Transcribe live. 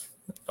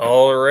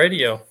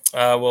Alrighty.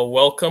 Well,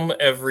 welcome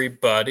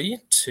everybody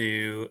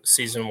to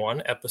season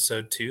 1,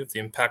 episode 2 of the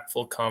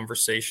Impactful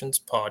Conversations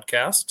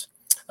podcast.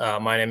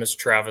 My name is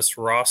Travis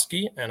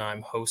Roski, and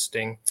I'm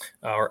hosting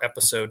our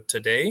episode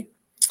today.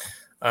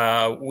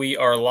 We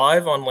are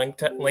live on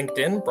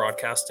LinkedIn,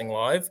 broadcasting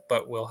live,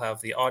 but we'll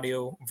have the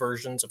audio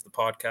versions of the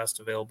podcast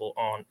available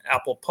on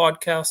Apple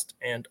Podcast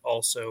and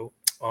also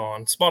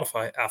on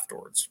Spotify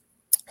afterwards.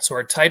 So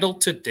our title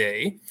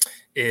today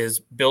is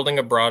Building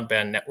a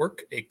Broadband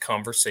Network, a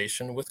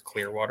Conversation with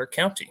Clearwater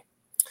County.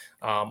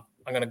 I'm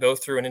going to go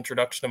through an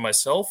introduction of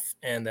myself,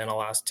 and then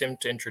I'll ask Tim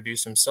to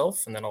introduce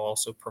himself, and then I'll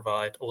also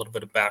provide a little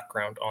bit of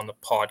background on the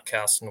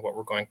podcast and what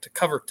we're going to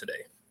cover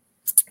today.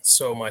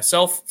 So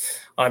myself,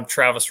 I'm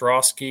Travis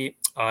Roski.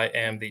 I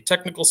am the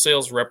technical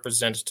sales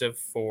representative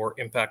for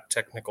Impact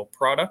Technical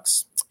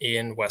Products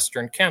in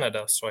Western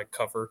Canada. So I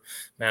cover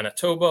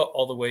Manitoba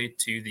all the way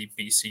to the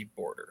BC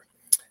border.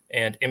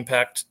 And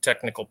Impact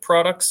Technical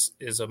Products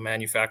is a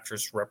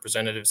manufacturer's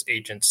representatives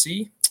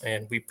agency,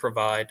 and we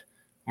provide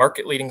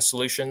market-leading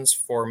solutions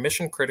for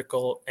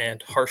mission-critical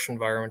and harsh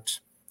environment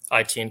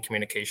IT and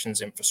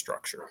communications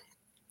infrastructure.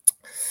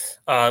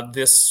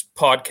 This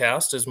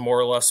podcast is more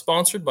or less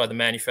sponsored by the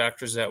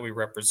manufacturers that we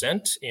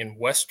represent. In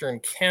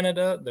Western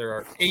Canada, there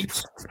are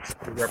 8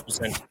 who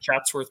represent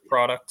Chatsworth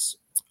Products,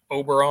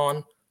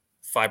 Oberon,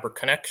 Fiber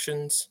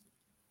Connections,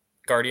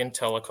 Guardian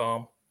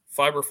Telecom,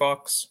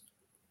 FiberFox,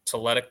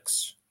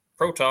 Teletics,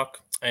 ProTalk,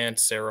 and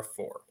Sarah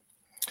 4.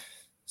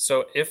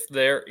 So if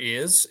there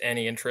is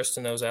any interest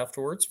in those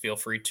afterwards, feel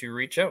free to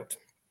reach out.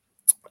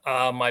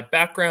 My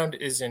background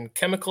is in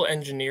chemical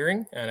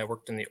engineering, and I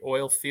worked in the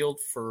oil field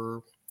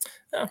for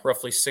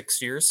roughly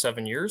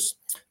 7 years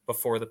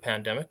before the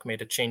pandemic.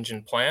 Made a change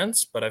in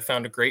plans, but I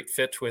found a great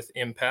fit with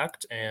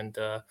Impact and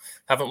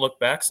haven't looked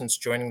back since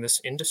joining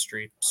this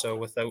industry. So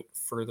without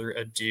further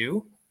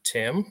ado,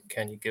 Tim,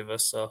 can you give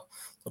us a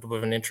little bit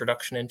of an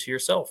introduction into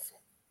yourself?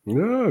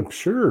 Yeah,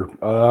 sure.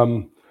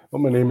 Well,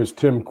 my name is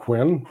Tim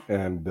Quinn,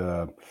 and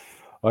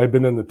I've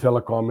been in the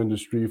telecom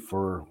industry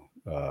for,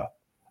 I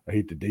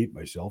hate to date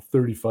myself,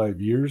 35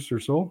 years or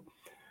so,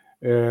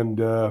 and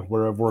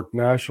where I've worked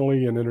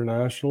nationally and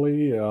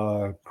internationally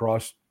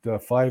across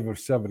 5 of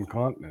 7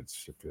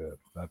 continents.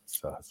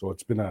 So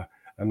it's been a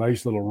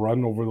nice little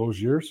run over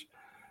those years.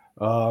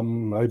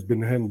 I've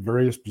been in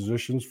various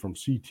positions from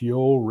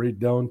CTO right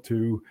down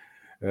to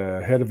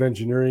head of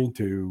engineering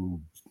to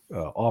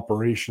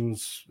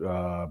operations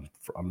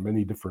from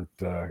many different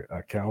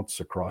accounts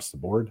across the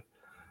board.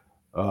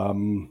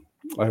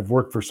 I've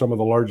worked for some of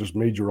the largest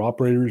major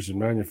operators and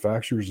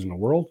manufacturers in the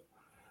world,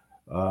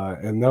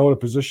 and now in a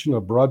position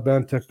of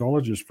broadband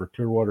technologist for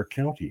Clearwater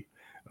County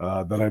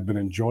that I've been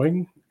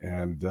enjoying,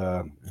 and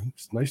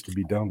it's nice to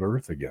be down to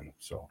earth again.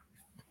 So,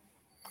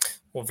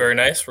 well, very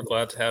nice. We're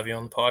glad to have you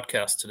on the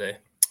podcast today,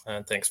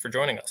 and thanks for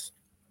joining us.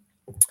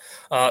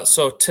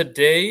 So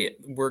today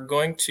we're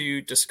going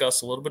to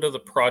discuss a little bit of the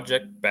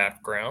project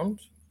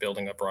background,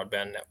 building a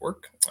broadband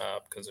network,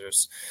 because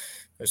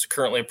there's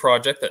currently a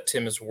project that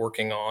Tim is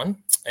working on,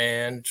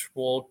 and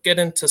we'll get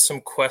into some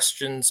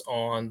questions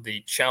on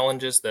the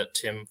challenges that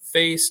Tim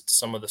faced,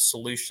 some of the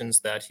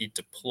solutions that he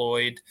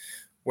deployed,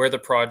 where the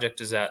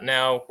project is at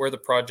now, where the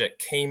project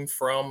came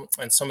from,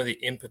 and some of the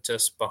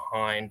impetus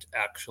behind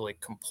actually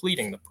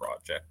completing the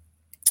project,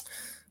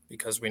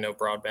 because we know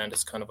broadband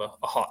is kind of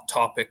a hot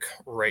topic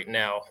right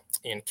now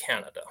in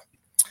Canada.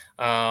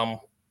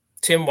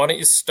 Tim, why don't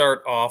you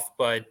start off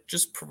by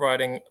just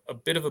providing a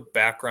bit of a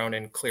background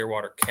in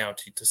Clearwater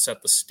County to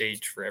set the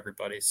stage for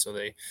everybody so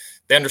they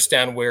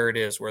understand where it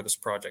is, where this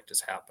project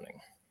is happening.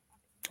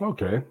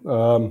 Okay.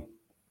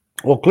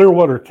 Well,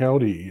 Clearwater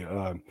County,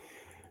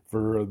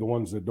 for the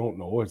ones that don't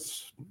know,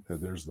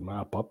 there's the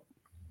map up.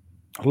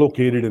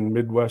 Located in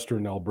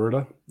Midwestern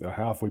Alberta,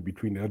 halfway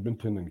between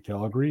Edmonton and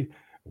Calgary,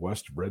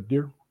 west of Red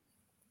Deer.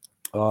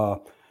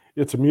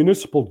 It's a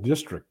municipal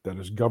district that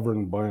is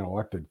governed by an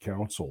elected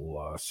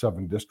council,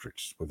 7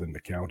 districts within the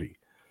county.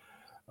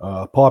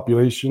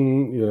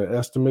 Population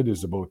estimate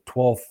is about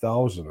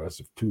 12,000 as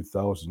of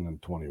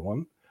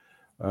 2021.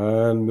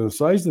 And the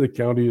size of the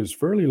county is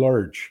fairly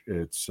large.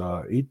 It's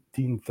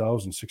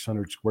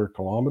 18,600 square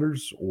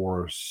kilometers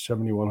or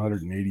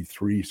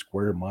 7,183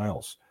 square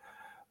miles.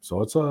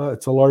 So it's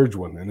a large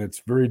one, and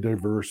it's very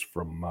diverse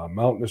from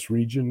mountainous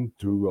region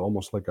to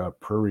almost like a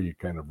prairie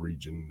kind of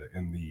region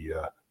in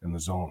the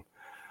zone.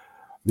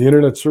 The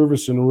internet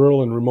service in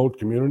rural and remote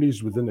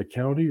communities within the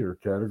county are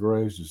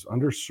categorized as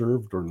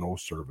underserved or no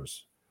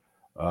service.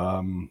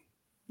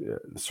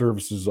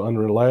 Service is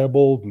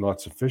unreliable,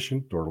 not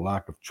sufficient, or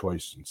lack of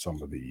choice in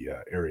some of the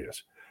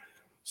areas.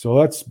 So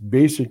that's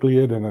basically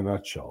it in a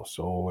nutshell.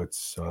 So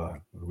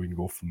we can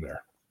go from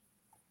there.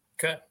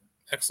 Okay,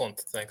 excellent.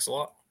 Thanks a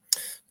lot.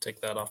 Take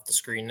that off the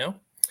screen now.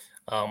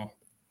 I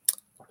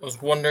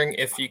was wondering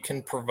if you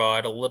can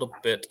provide a little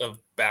bit of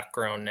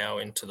background now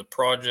into the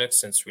project,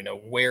 since we know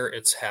where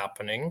it's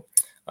happening.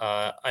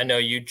 I know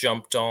you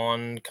jumped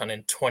on kind of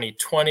in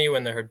 2020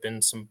 when there had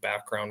been some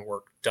background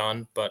work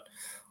done, but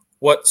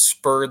what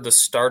spurred the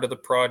start of the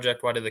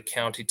project? Why did the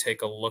county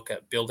take a look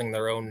at building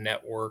their own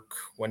network?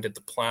 When did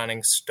the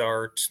planning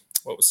start?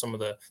 What was some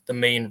of the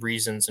main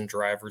reasons and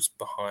drivers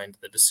behind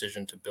the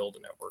decision to build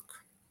a network?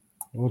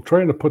 Well,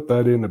 trying to put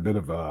that in a bit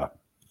of a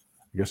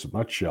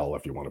nutshell,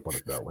 if you want to put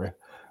it that way,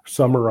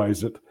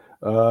 summarize it.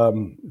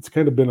 It's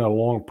kind of been a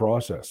long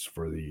process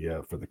for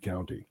the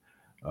county.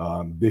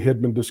 They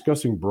had been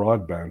discussing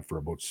broadband for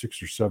about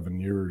 6 or 7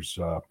 years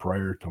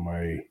prior to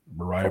my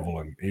arrival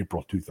in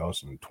April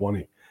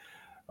 2020.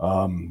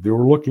 They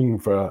were looking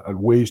for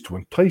ways to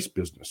entice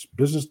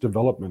business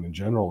development in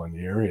general in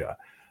the area.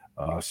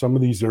 Some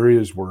of these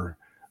areas were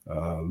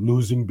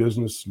losing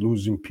business,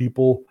 losing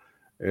people,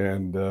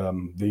 and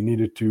they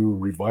needed to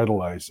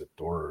revitalize it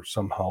or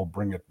somehow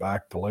bring it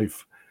back to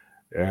life.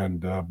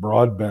 And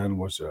broadband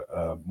was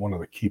one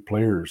of the key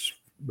players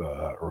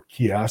or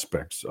key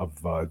aspects of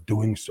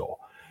doing so.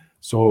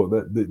 So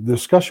the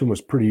discussion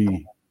was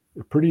pretty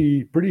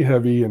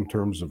heavy in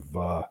terms of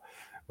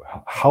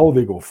how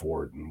they go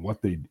forward and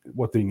what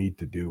they need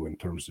to do in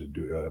terms of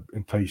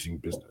enticing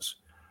business.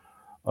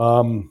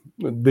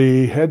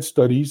 The head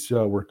studies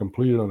were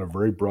completed on a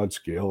very broad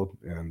scale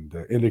and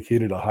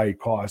indicated a high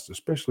cost,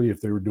 especially if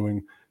they were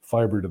doing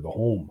fiber to the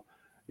home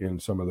in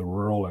some of the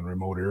rural and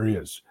remote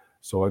areas.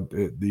 So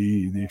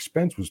the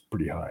expense was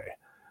pretty high,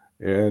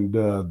 and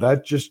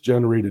that just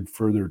generated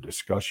further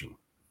discussion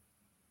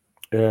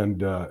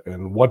and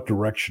what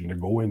direction to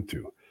go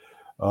into.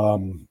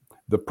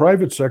 The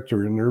private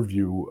sector, in their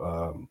view,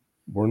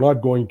 were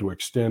not going to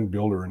extend,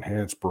 build, or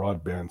enhance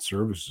broadband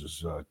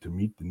services to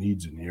meet the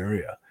needs in the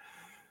area.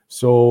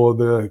 So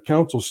the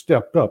council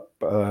stepped up,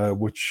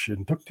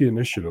 and took the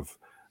initiative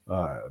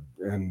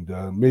and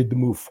made the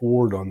move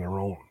forward on their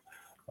own.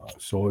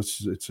 So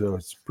it's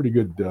pretty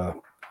good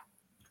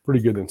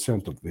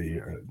incentive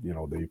they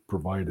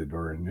provided,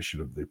 or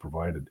initiative they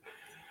provided.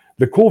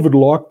 The COVID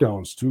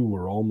lockdowns too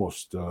were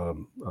almost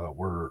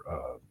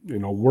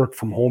work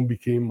from home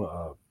became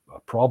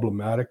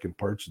problematic in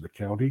parts of the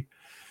county,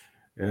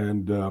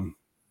 and the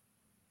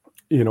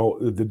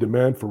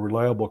demand for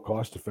reliable,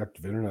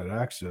 cost-effective internet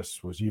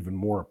access was even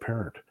more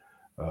apparent.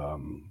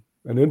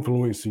 An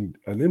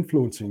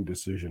influencing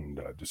decision,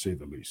 to say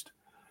the least.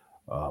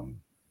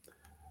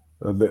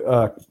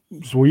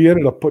 So we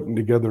ended up putting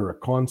together a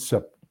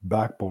concept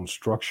backbone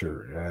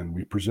structure, and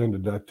we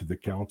presented that to the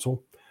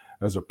council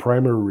as a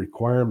primary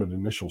requirement,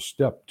 initial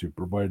step to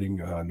providing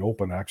an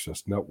open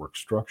access network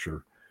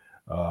structure,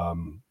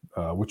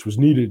 which was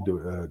needed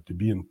to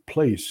be in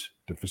place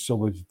to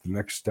facilitate the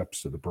next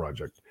steps of the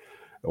project,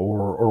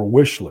 or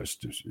wish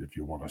list, if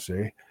you want to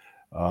say,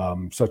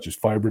 such as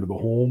fiber to the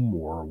home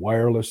or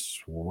wireless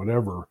or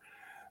whatever.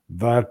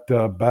 That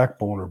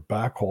backbone or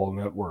backhaul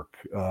network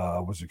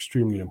was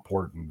extremely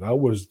important. That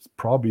was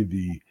probably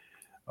the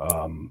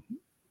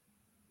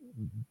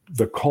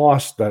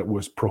cost that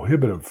was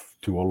prohibitive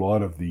to a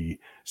lot of the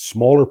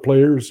smaller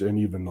players and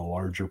even the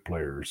larger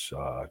players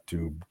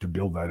to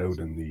build that out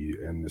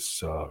in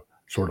this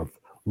sort of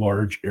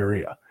large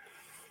area.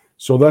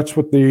 So that's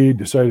what they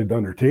decided to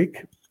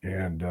undertake,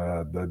 and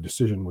the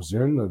decision was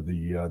in.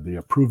 They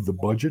approved the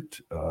budget.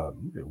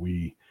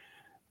 We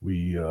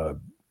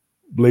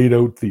laid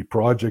out the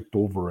project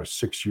over a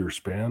 6-year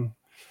span,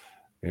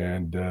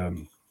 and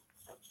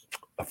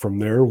from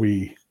there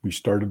we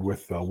started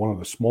with one of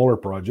the smaller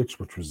projects,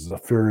 which was the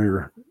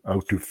Ferrier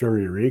out to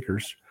Ferrier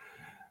Acres,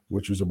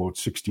 which was about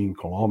 16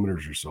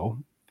 kilometers or so,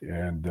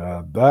 and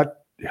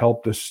that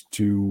helped us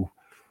to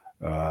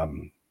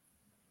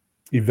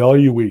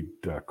evaluate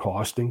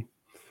costing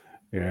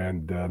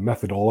and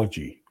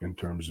methodology in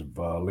terms of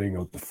laying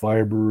out the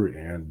fiber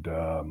and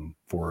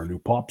for a new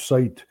pop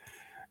site,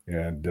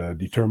 and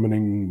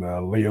determining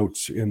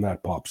layouts in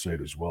that pop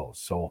site as well.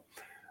 So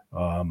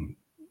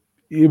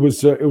it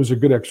was a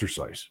good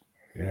exercise,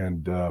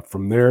 and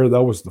from there,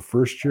 that was the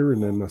first year,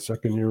 and then the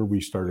second year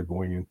we started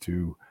going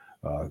into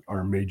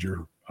our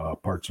major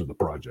parts of the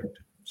project.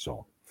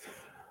 So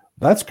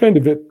that's kind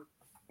of it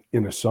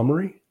in a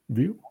summary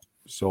view.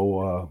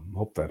 So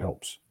hope that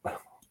helps.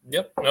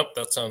 Yep. Nope.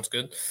 That sounds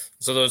good.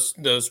 So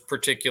those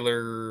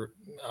particular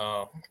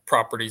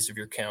properties of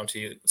your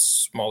county,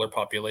 smaller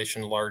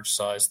population, large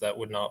size, that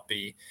would not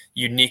be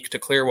unique to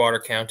Clearwater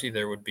County.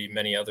 There would be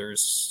many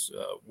others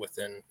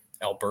within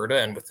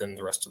Alberta and within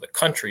the rest of the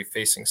country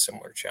facing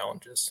similar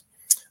challenges,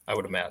 I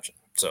would imagine.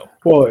 So,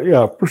 well,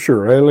 yeah, for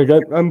sure.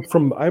 I'm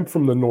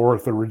from the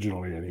north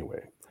originally,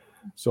 anyway.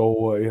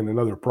 So in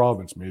another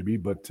province, maybe,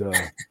 but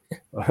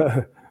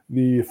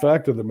the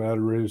fact of the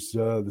matter is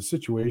the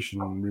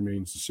situation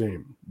remains the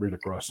same right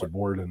across the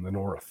board in the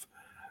north.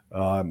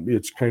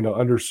 It's kind of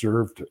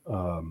underserved,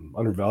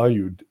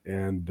 undervalued,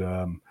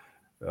 and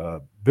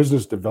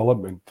business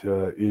development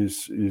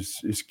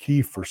is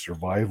key for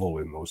survival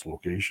in those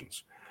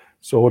locations.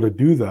 So to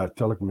do that,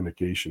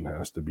 telecommunication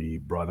has to be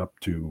brought up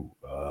to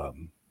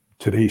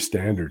today's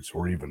standards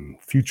or even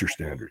future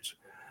standards,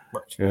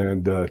 right,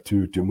 and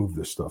to move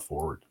this stuff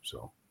forward.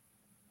 So,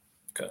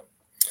 okay.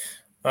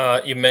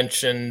 You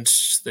mentioned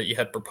that you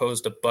had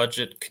proposed a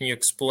budget. Can you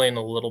explain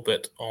a little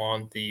bit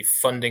on the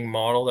funding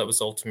model that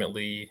was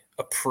ultimately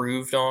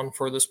approved on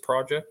for this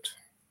project?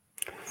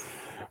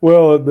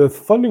 Well, the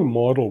funding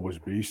model was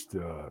based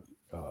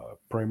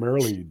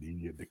primarily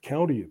the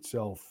county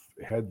itself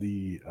had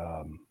the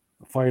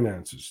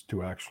finances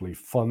to actually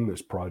fund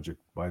this project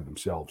by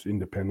themselves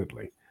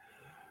independently.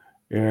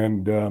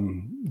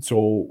 And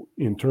so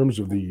in terms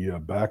of the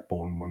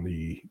backbone, when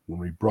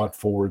we brought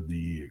forward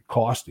the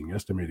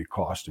estimated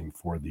costing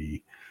for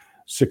the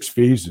 6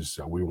 phases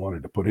that we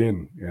wanted to put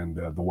in and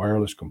the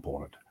wireless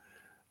component,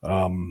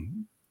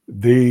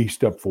 they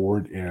stepped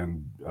forward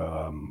and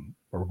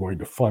are going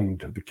to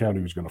fund, the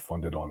county was going to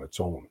fund it on its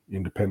own,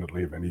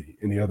 independently of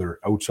any other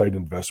outside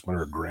investment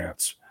or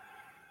grants.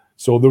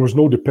 So there was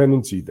no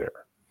dependency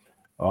there.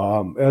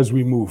 As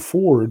we move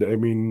forward, I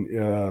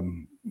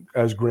mean,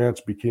 as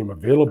grants became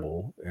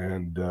available,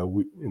 and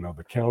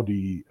the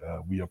county,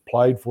 we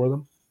applied for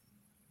them,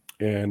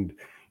 and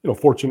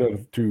fortunate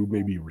enough to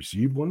maybe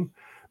receive one,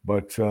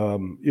 but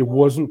it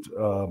wasn't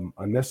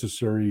a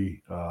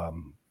necessary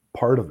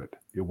part of it.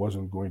 It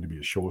wasn't going to be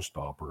a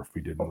showstopper if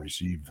we didn't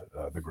receive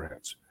the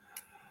grants.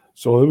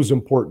 So it was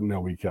important that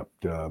we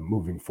kept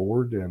moving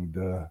forward,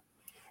 and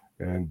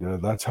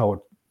that's how it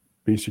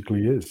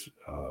basically is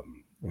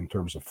in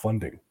terms of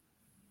funding.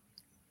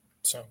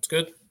 Sounds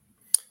good.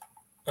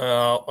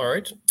 All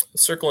right.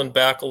 Circling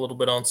back a little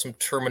bit on some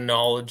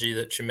terminology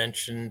that you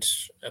mentioned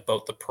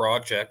about the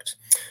project.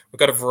 We've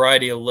got a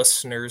variety of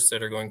listeners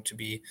that are going to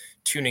be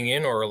tuning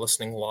in or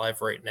listening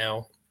live right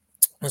now.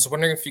 I was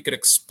wondering if you could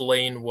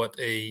explain what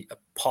a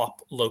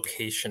POP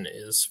location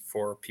is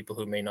for people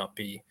who may not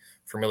be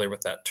familiar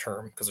with that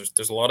term, because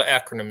there's a lot of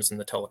acronyms in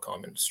the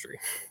telecom industry.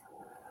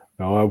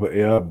 No,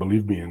 yeah,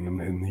 believe me,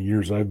 in the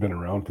years I've been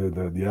around, the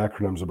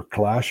acronyms have been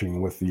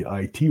clashing with the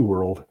IT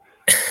world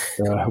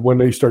when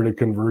they started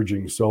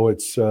converging. So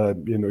it's, you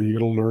got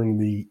to learn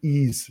the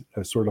E's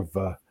sort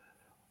of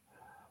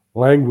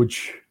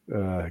language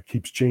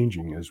keeps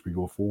changing as we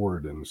go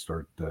forward and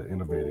start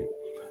innovating.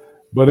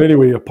 But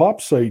anyway, a POP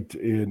site,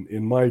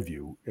 in my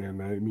view,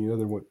 and I mean,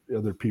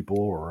 other people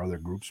or other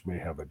groups may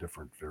have a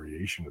different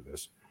variation of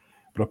this,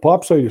 but a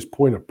POP site is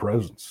point of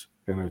presence.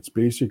 And it's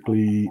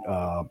basically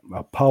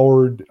a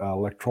powered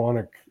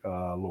electronic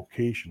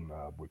location,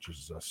 which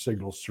is a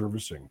signal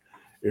servicing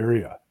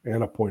area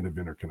and a point of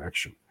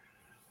interconnection.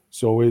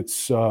 So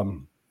it's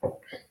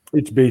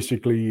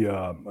basically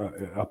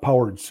a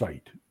powered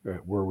site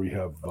where we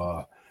have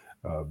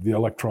the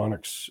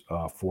electronics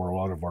for a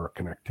lot of our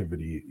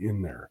connectivity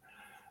in there.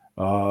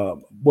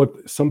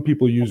 What some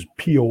people use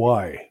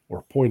POI,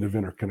 or point of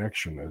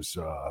interconnection, as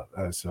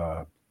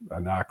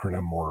an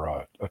acronym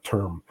or a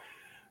term.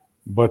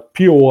 But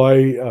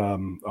POI,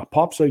 a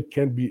POP site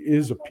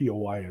is a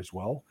POI as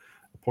well,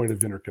 a point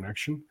of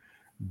interconnection.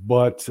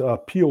 But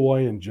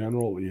POI in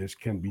general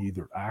can be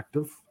either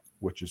active,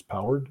 which is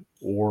powered,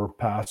 or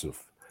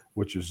passive,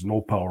 which is no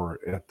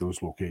power at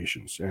those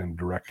locations, and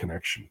direct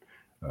connection,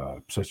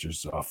 such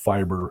as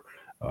fiber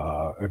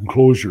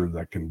enclosure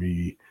that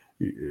can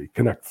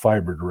connect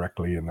fiber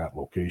directly in that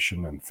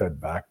location and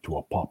fed back to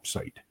a POP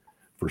site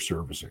for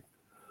servicing.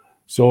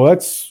 So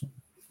that's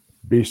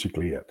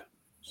basically it.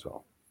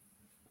 So.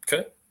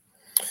 Okay.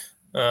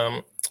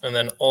 And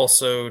then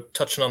also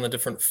touching on the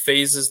different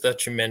phases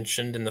that you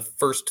mentioned. In the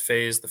first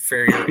phase, the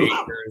Farrier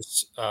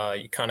Acres,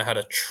 you kind of had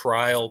a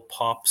trial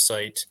POP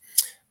site.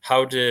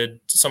 How did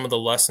some of the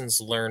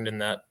lessons learned in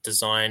that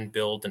design,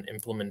 build, and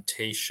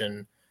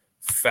implementation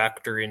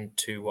factor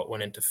into what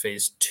went into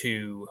phase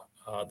 2,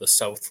 the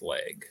south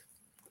leg?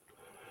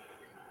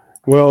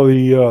 Well,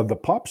 the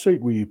POP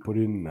site we put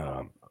in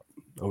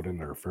out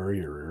in our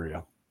Farrier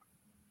area,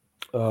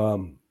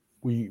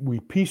 we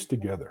pieced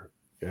together.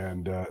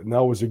 And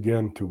that was,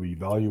 again, to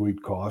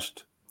evaluate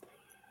cost,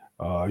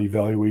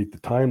 evaluate the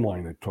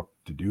timeline it took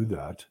to do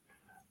that,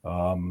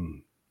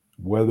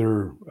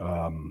 whether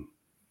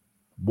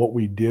what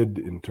we did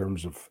in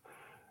terms of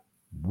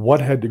what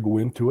had to go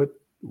into it,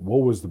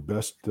 what was the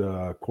best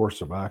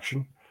course of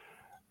action,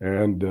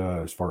 and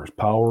as far as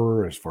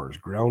power, as far as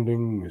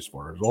grounding, as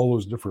far as all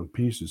those different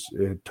pieces.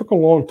 It took a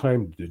long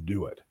time to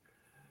do it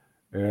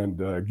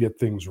and get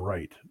things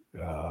right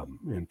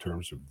in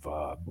terms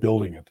of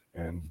building it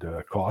and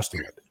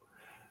costing it.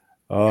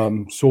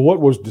 So what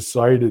was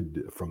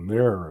decided from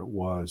there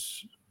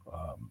was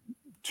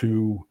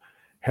to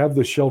have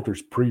the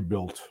shelters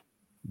pre-built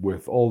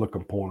with all the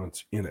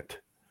components in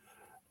it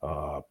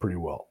pretty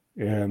well.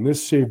 And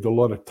this saved a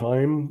lot of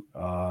time.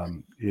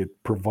 It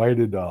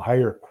provided a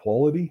higher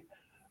quality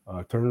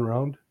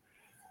turnaround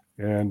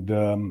and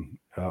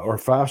or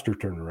faster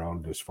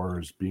turnaround as far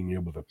as being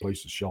able to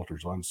place the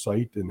shelters on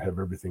site and have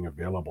everything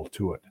available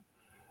to it.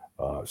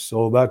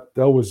 So that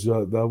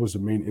was a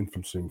main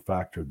influencing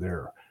factor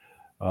there.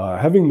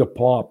 Having the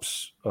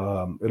POPs,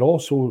 it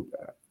also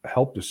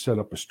helped us set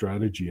up a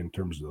strategy in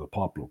terms of the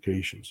POP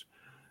locations.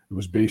 It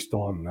was based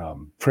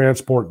on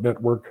transport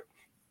network,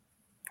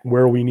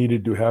 where we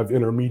needed to have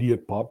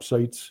intermediate POP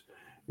sites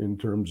in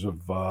terms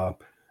of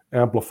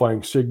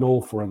amplifying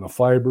signal for in the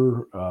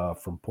fiber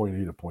from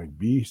point A to point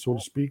B, so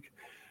to speak,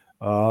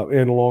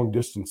 and long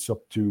distance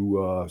up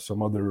to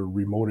some other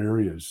remote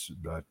areas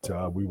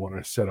that we want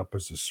to set up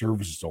as a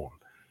service zone.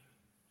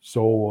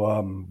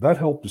 So that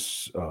helped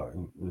us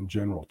in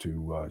general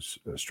to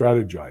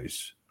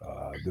strategize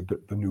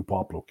the new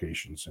POP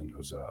locations in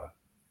those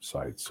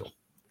sites. So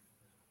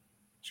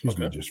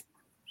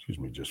excuse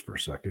me just for a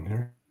second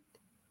here.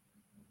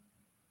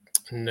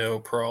 No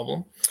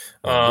problem.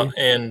 Okay.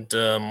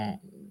 And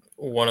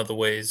one of the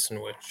ways in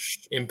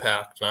which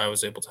Impact and I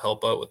was able to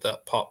help out with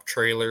that POP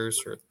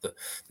trailers, or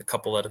the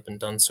couple that have been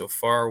done so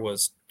far,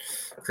 was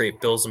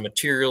create bills of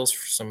materials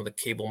for some of the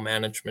cable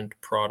management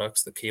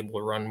products, the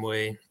cable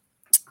runway,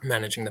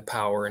 managing the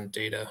power and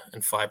data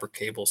and fiber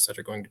cables that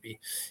are going to be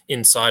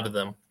inside of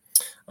them.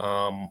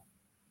 All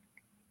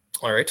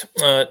right.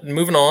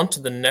 Moving on to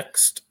the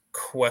next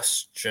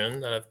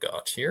question that I've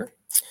got here.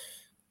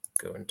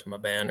 Go into my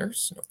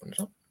banners and open it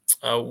up.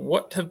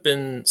 What have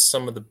been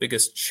some of the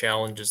biggest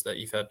challenges that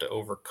you've had to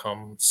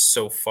overcome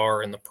so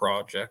far in the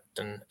project?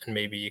 And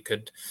maybe you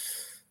could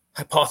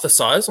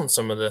hypothesize on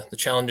some of the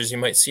challenges you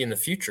might see in the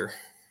future.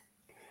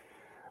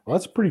 Well,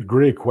 that's a pretty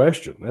great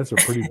question. That's a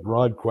pretty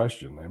broad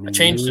question. I mean, I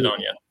changed it on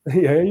you.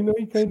 Yeah,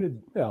 you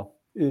kind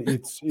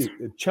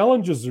of,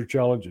 challenges are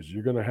challenges.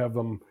 You're going to have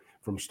them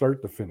from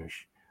start to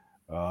finish.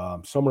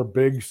 Some are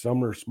big,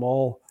 some are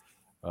small.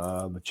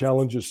 The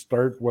challenges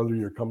start whether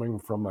you're coming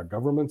from a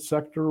government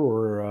sector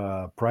or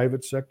a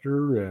private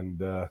sector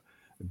and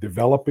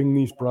developing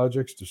these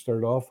projects to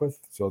start off with.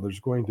 So there's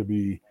going to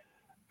be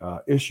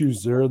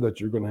issues there that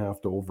you're going to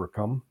have to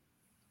overcome.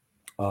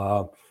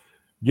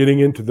 Getting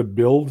into the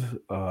build,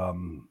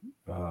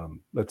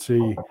 let's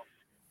say,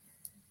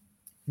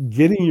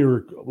 getting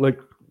your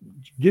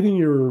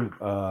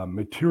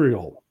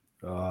material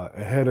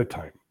ahead of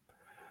time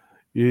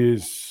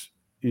is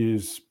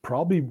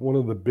probably one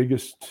of the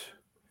biggest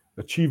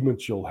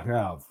achievements you'll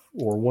have,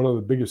 or one of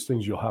the biggest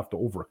things you'll have to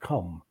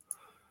overcome.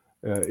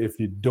 If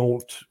you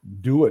don't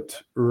do it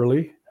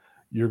early,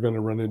 you're going to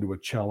run into a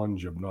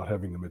challenge of not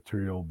having the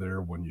material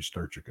there when you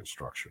start your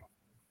construction.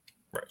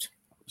 Right.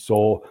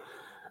 So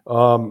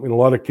in a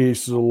lot of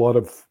cases, a lot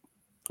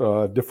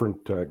of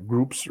different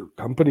groups or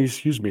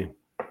companies,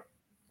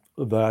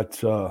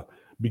 that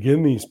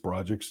begin these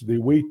projects, they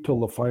wait till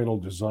the final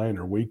design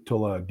or wait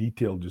till a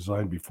detailed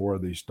design before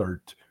they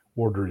start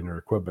ordering their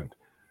equipment.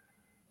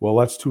 Well,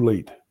 that's too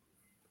late.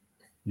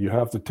 You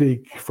have to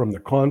take from the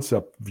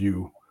concept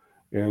view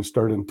and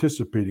start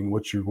anticipating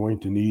what you're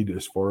going to need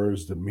as far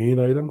as the main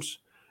items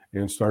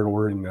and start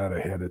ordering that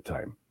ahead of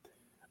time.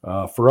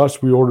 For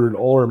us, we ordered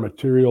all our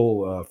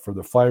material for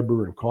the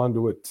fiber and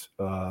conduit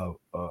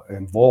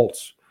and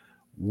vaults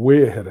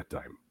way ahead of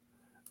time,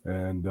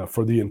 and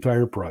for the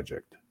entire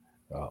project,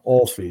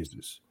 all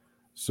phases.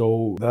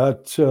 So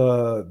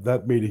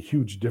that made a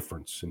huge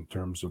difference in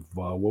terms of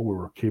what we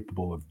were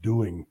capable of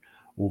doing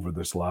over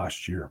this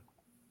last year.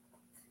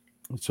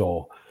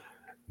 So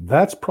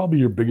that's probably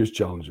your biggest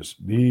challenges.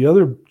 The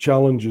other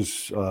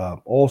challenges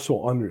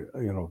also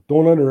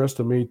don't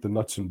underestimate the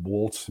nuts and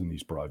bolts in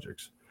these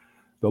projects.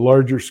 The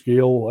larger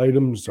scale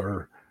items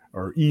are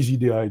easy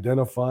to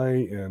identify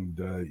and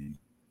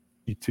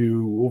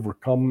to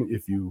overcome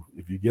if you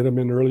get them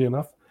in early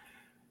enough.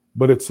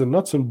 But it's the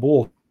nuts and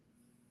bolts.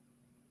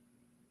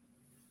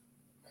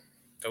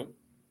 Oh,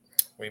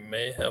 we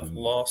may have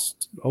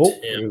lost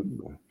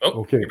Tim.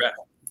 Okay. You're back.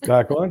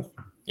 Back on?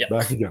 Yeah.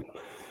 Back again.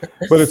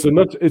 But it's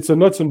the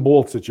nuts and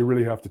bolts that you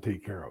really have to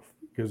take care of,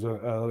 because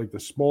like the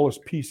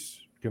smallest piece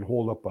can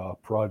hold up a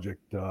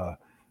project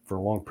for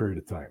a long period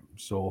of time.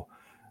 So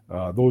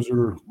those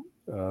are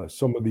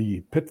some of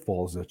the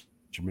pitfalls that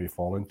you may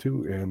fall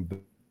into, and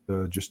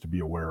just to be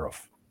aware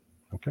of.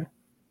 Okay.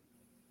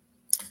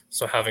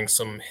 So having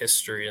some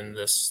history in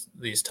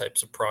these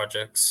types of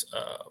projects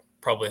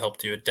probably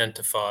helped you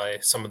identify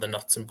some of the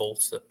nuts and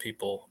bolts that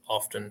people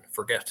often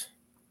forget.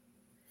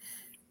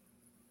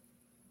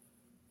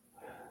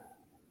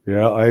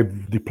 Yeah,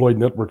 I've deployed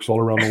networks all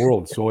around the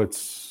world, so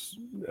it's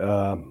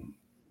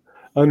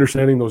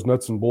understanding those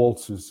nuts and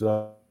bolts is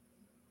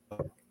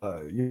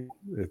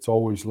it's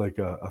always like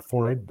a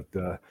thorn,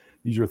 but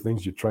these are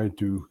things you try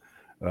to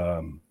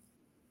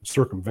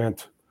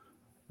circumvent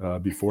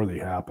before they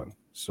happen.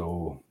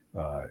 So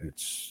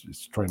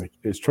it's trying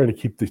to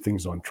keep the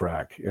things on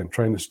track and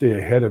trying to stay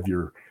ahead of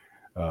your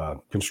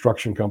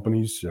construction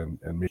companies and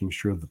making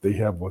sure that they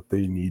have what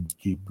they need to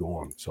keep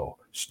going. So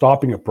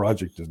stopping a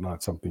project is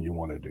not something you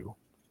want to do.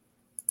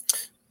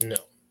 No,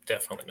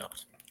 definitely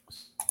not.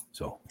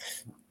 So,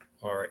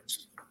 all right.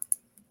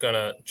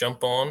 Gonna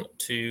jump on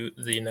to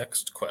the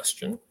next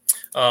question.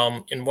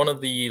 In one of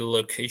the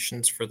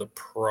locations for the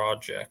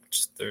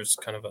project, there's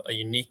kind of a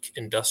unique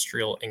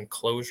industrial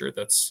enclosure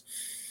that's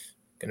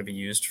going to be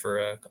used for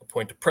a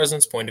point of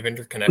presence, point of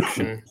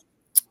interconnection.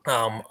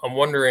 I'm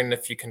wondering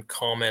if you can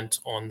comment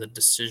on the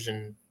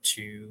decision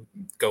to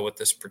go with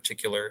this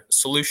particular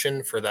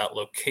solution for that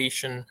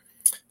location,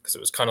 because it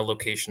was kind of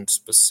location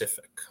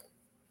specific.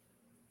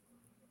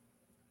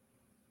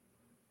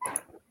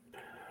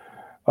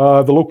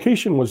 The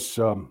location was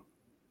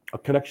a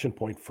connection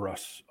point for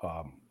us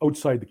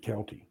outside the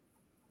county.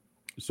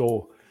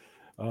 So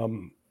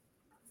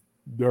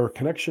our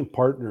connection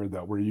partner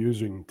that we're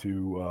using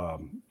to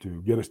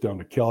get us down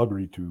to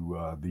Calgary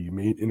to the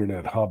main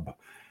internet hub,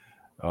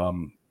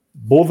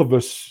 both of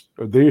us,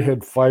 they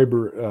had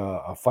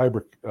a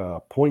fiber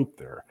point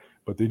there,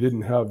 but they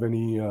didn't have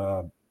any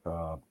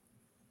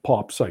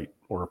POP site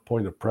or a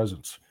point of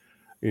presence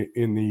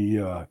in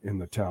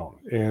the town,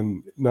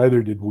 and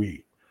neither did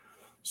we.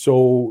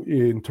 So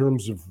in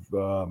terms of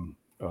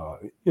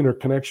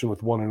interconnection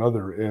with one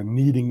another and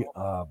needing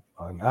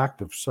an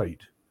active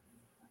site,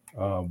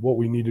 what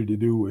we needed to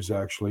do was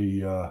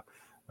actually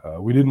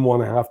we didn't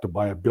want to have to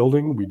buy a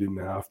building. We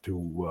didn't have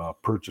to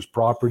purchase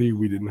property.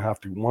 We didn't have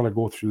to want to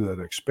go through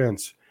that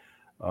expense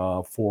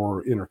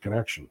for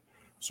interconnection.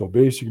 So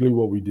basically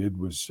what we did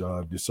was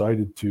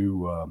decided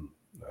to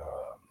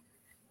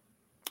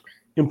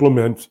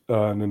implement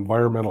an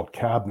environmental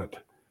cabinet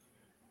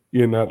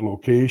in that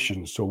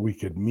location so we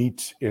could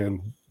meet, and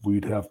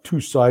we'd have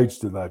two sides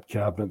to that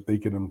cabinet. They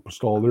can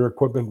install their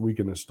equipment, we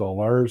can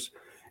install ours.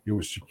 It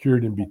was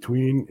secured in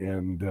between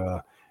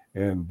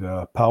and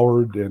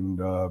powered, and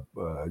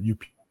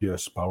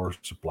UPS power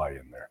supply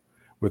in there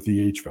with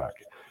the HVAC.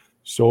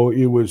 So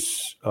it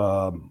was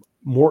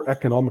more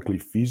economically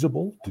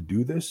feasible to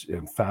do this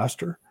and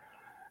faster.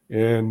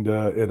 And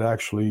it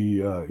actually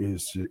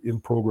is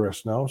in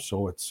progress now.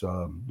 So it's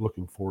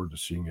looking forward to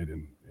seeing it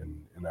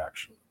in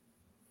action.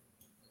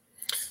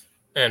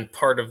 And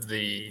part of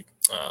the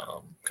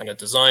kind of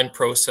design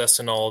process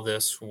in all of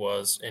this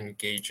was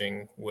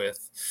engaging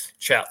with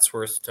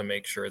Chatsworth to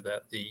make sure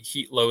that the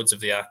heat loads of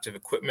the active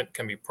equipment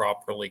can be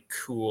properly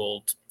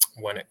cooled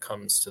when it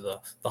comes to the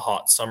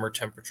hot summer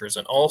temperatures,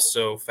 and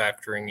also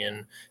factoring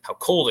in how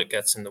cold it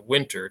gets in the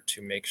winter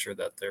to make sure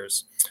that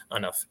there's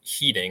enough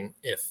heating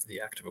if the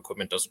active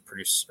equipment doesn't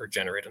produce or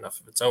generate enough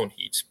of its own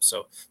heat.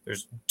 So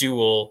there's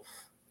dual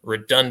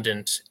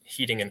redundant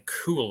heating and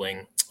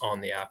cooling on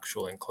the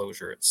actual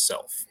enclosure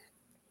itself.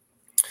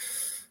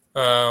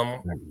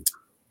 All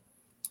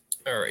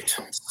right.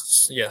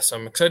 Yes,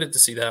 I'm excited to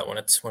see that when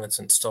it's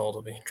installed.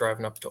 I'll be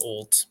driving up to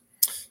Olds,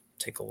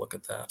 take a look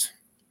at that.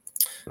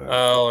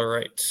 All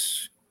right.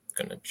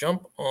 Gonna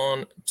jump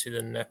on to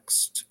the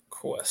next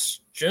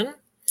question.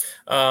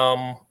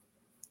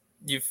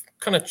 You've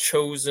kind of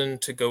chosen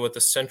to go with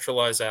the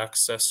centralized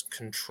access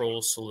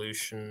control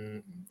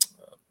solution,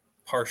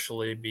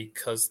 partially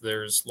because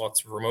there's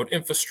lots of remote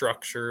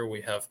infrastructure.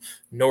 We have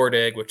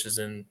Nordegg, which is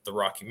in the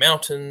Rocky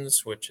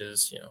Mountains, which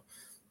is,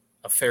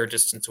 a fair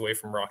distance away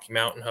from Rocky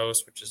Mountain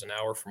House, which is an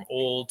hour from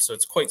Old. So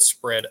it's quite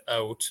spread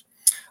out.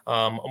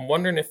 I'm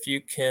wondering if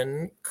you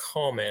can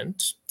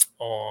comment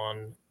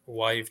on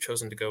why you've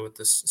chosen to go with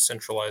this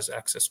centralized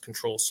access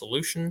control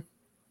solution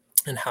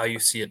and how you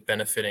see it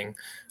benefiting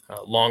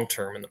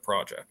long-term in the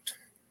project.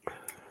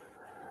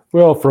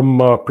 Well, from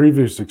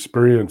previous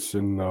experience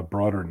in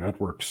broader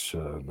networks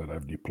that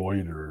I've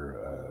deployed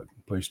or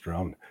placed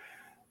around,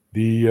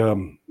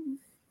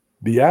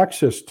 the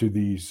access to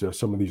these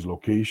some of these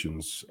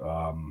locations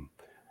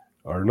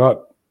are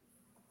not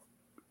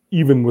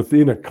even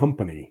within a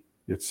company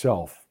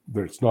itself.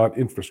 It's not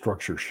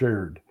infrastructure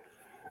shared.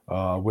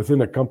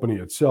 Within a company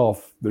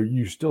itself,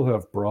 you still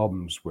have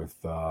problems with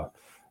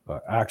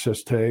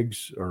access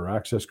tags or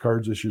access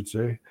cards, I should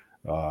say,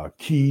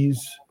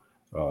 keys,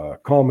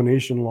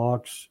 combination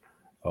locks,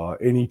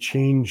 any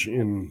change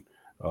in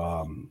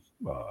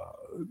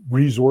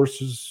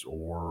resources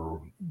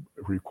or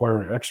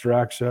requiring extra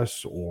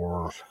access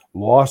or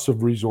loss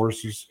of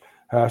resources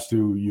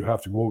you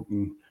have to go out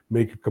and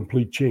make a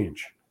complete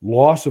change.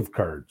 Loss of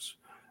cards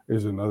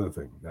is another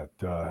thing that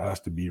has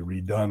to be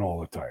redone all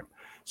the time.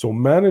 So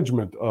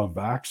management of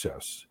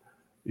access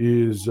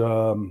is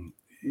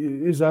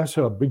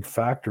actually a big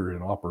factor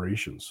in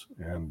operations,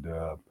 and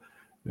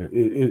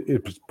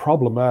it's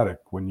problematic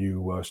when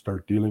you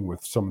start dealing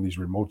with some of these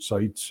remote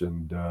sites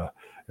and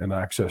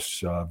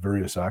access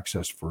various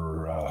access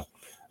for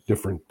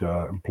different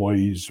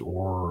employees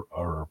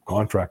or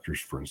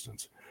contractors, for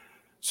instance.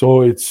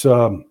 So it's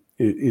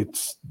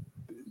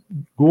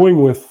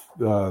going with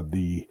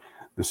the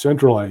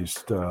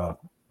centralized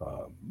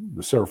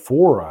the SARE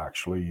 4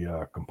 actually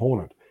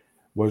component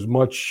was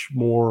much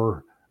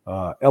more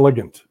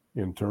elegant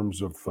in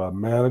terms of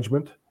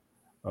management.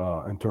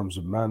 In terms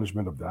of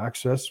management of the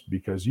access,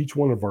 because each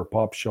one of our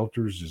POP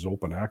shelters is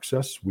open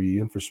access. We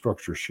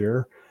infrastructure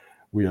share.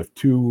 We have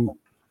two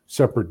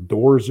separate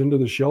doors into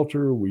the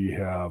shelter. We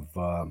have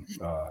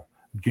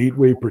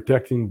gateway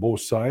protecting both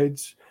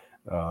sides.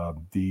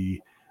 The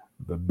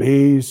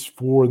bays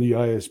for the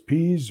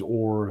ISPs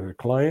or the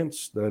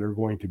clients that are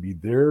going to be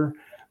there,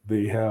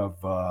 they have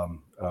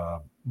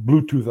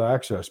Bluetooth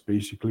access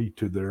basically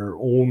to their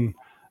own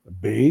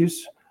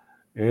bays,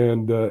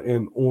 and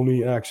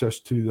only access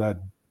to that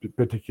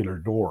particular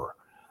door.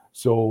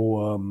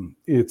 So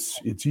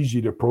it's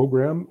easy to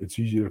program. It's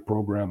easy to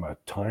program a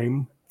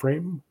time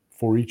frame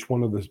for each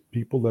one of the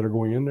people that are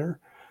going in there,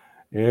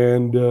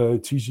 and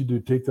it's easy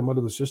to take them out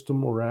of the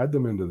system or add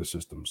them into the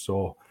system.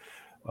 So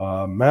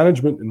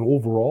Management and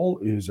overall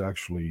is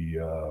actually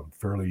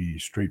fairly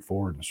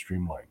straightforward and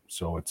streamlined.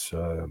 So it's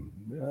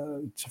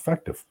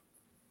effective.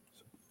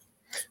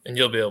 And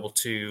you'll be able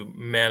to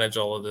manage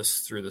all of this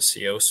through the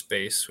CO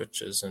space,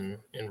 which is in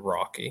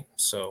Rocky.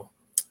 So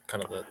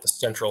kind of the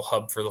central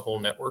hub for the whole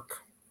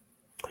network.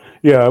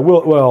 Yeah,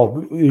 well,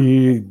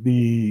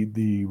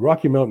 the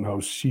Rocky Mountain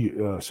House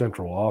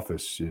central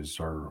office is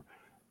our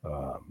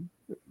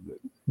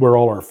where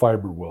all our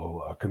fiber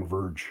will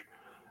converge.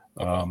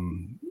 Okay.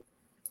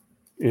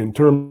 In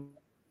terms,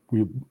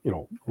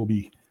 we'll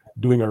be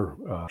doing our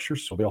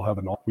so they'll have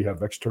we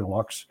have external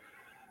aux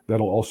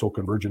that'll also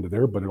converge into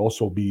there, but it'll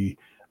also be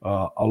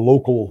a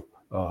local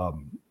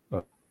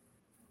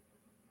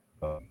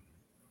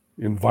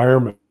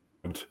environment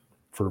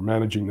for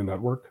managing the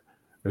network,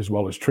 as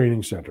well as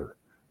training center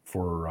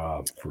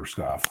for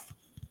staff.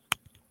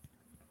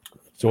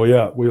 So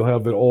yeah, we'll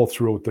have it all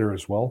throughout there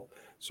as well.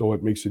 So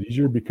it makes it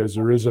easier because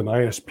there is an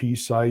ISP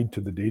side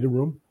to the data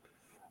room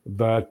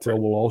that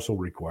will also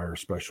require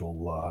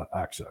special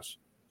access.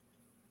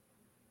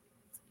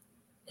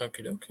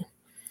 Okie dokie.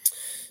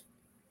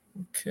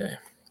 Okay,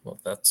 well,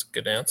 that's a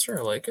good answer.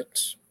 I like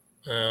it.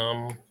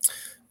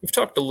 We've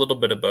talked a little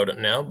bit about it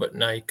now, but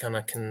now you kind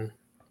of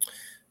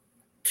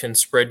can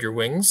spread your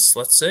wings,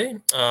 let's say.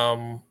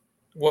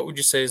 What would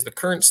you say is the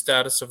current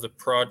status of the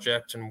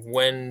project, and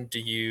when do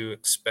you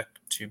expect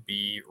to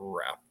be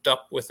wrapped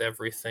up with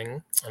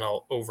everything? And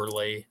I'll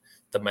overlay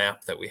the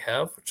map that we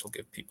have, which will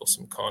give people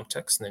some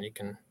context, and then you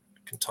can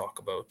talk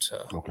about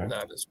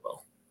that as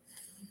well.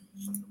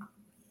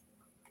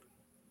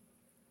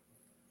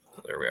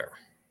 So there we are.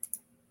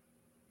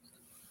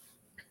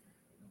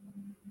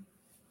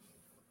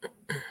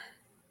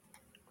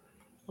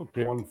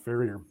 Okay, on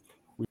Ferrier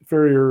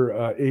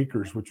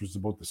Acres, which was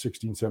about the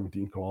 16,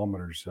 17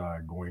 kilometers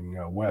going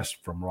west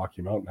from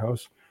Rocky Mountain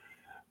House.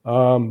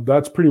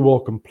 That's pretty well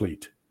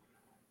complete.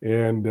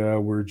 And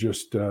we're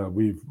just,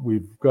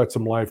 we've got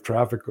some live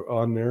traffic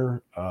on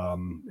there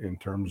in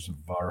terms of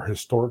our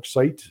historic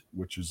site,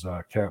 which is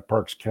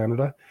Parks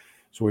Canada.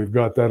 So we've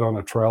got that on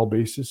a trial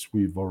basis.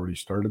 We've already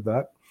started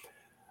that.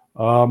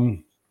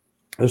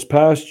 This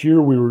past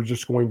year, we were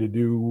just going to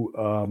do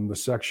the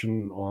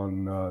section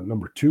on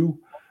number 2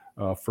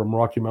 from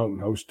Rocky Mountain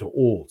House to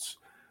Olds.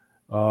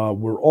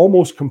 We're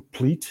almost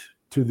complete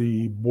to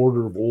the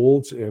border of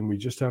Olds, and we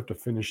just have to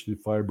finish the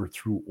fiber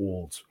through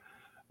Olds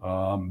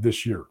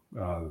this year,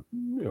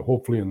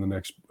 hopefully in the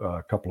next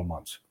couple of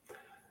months.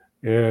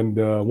 And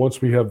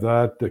once we have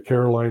that, the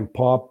Caroline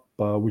Pop,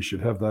 we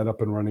should have that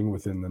up and running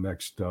within the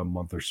next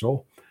month or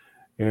so.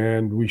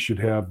 And we should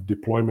have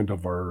deployment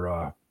of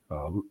our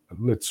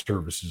lit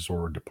services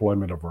or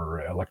deployment of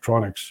our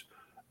electronics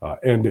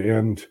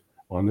end-to-end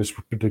on this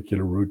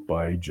particular route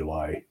by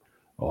July,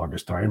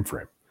 August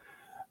timeframe.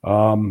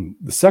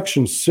 The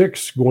section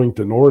 6 going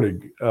to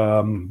Nordig,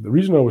 the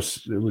reason it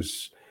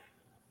was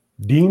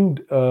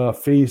deemed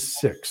phase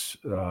 6,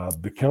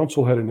 the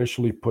council had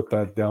initially put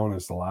that down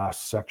as the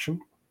last section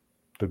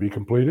to be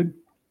completed,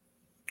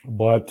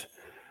 but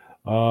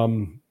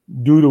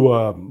due to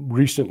a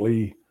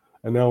recently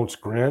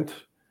announced grant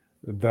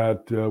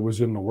that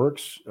was in the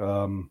works,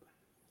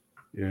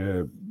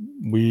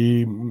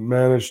 we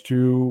managed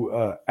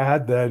to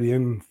add that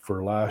in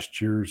for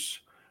last year's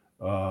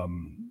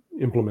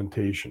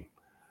implementation.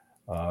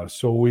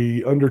 So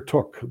we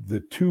undertook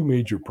the 2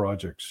 major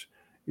projects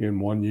in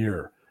 1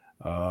 year.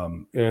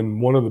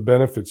 And one of the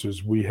benefits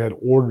is we had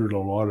ordered a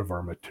lot of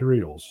our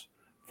materials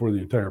for the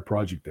entire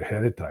project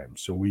ahead of time.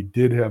 So we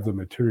did have the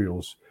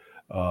materials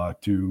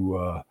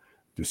to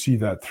see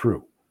that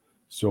through.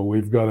 So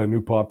we've got a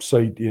new POP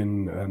site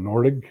in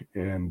Nordig,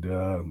 and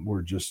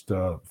we're just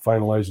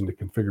finalizing the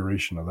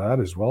configuration of that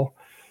as well.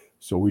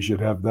 So we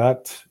should have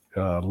that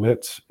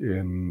lit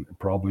in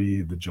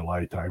probably the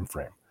July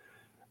timeframe.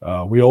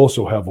 We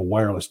also have a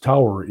wireless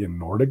tower in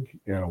Nordig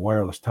and a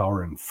wireless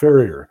tower in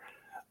Ferrier.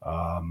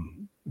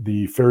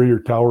 The Ferrier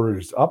tower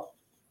is up,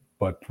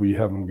 but we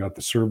haven't got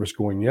the service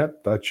going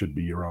yet. That should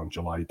be around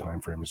July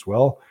timeframe as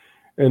well.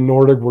 And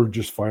Nordig, we're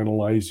just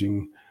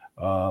finalizing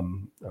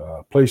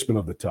placement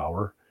of the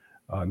tower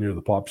near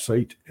the POP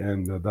site,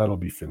 and that'll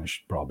be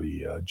finished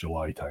probably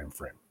July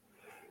timeframe.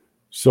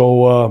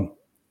 So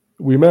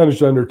we managed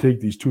to undertake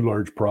these 2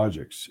 large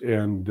projects,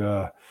 and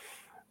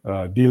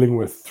dealing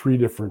with 3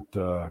 different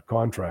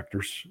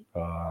contractors,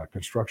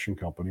 construction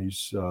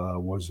companies,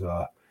 was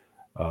a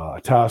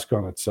task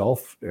on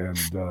itself,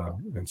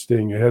 and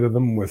staying ahead of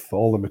them with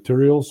all the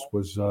materials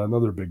was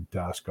another big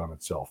task on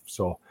itself.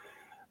 So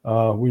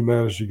we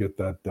managed to get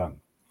that done.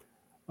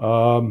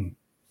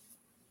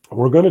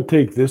 We're going to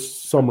take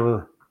this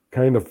summer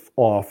kind of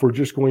off. We're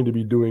just going to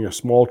be doing a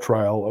small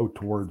trial out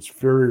towards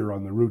Ferrier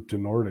on the route to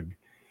Nordig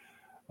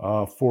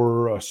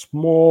for a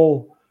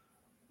small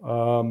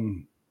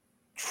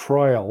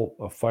trial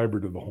of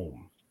fiber to the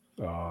home.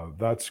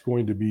 That's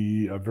going to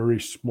be a very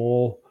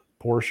small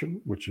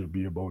portion, which will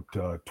be about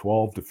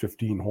 12 to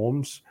 15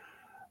 homes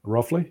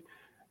roughly.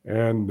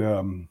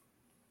 And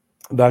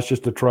that's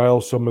just to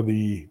trial some of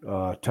the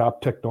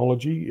tap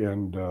technology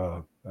and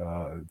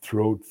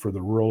throughout for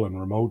the rural and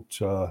remote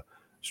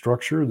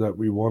structure that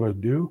we want to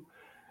do.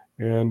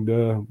 And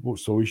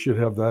so we should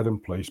have that in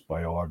place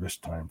by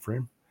August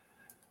timeframe.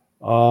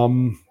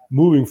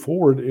 Moving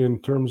forward in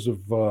terms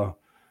of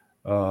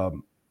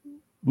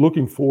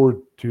looking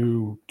forward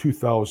to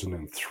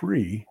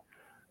 2003,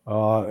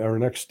 our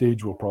next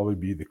stage will probably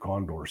be the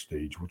Condor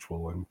stage, which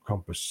will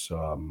encompass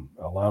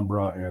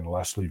Alhambra and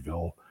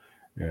Leslieville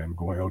and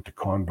going out to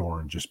Condor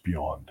and just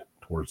beyond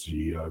towards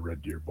the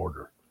Red Deer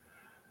border.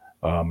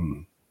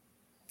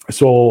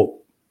 So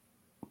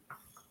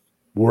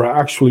we're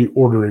actually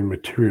ordering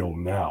material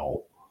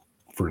now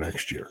for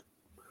next year.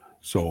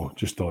 So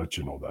just to let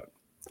you know that.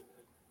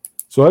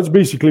 So that's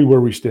basically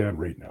where we stand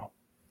right now.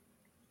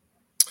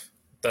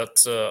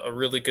 That's a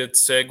really good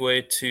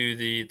segue to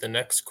the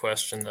next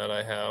question that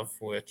I have,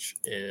 which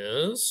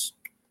is,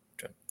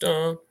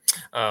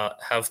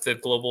 have the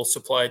global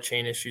supply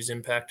chain issues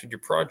impacted your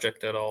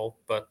project at all?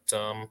 But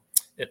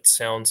it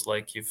sounds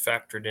like you've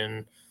factored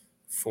in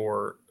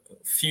for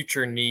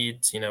future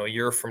needs. A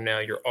year from now,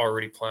 you're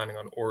already planning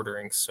on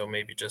ordering. So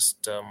maybe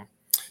just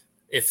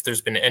if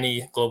there's been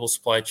any global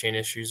supply chain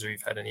issues or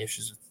you've had any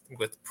issues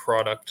with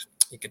product,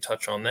 you could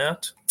touch on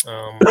that.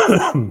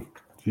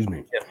 Excuse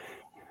me.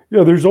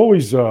 Yeah, there's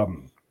always,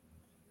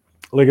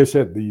 like I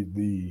said,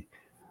 the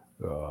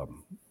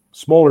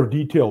smaller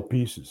detail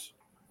pieces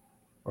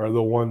are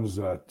the ones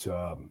that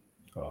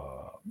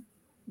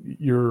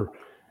your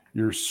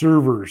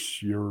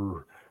servers,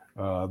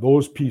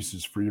 those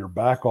pieces for your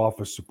back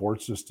office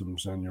support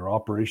systems and your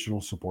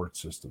operational support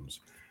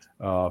systems,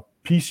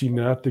 piecing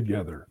that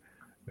together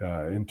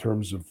in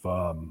terms of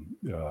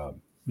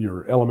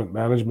your element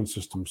management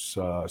systems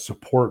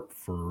support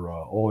for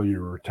all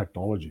your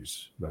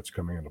technologies that's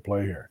coming into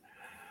play here.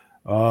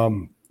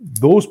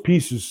 Those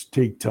pieces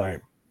take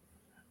time,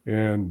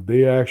 and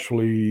they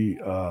actually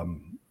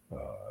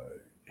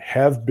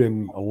have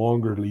been a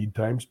longer lead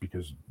times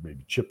because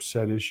maybe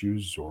chipset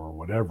issues or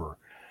whatever.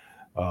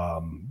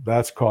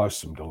 That's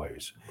caused some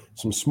delays.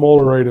 Some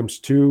smaller items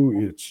too.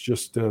 It's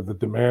just the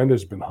demand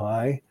has been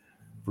high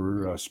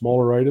for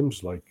smaller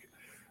items like,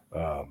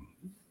 well,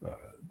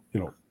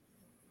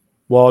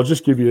 I'll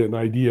just give you an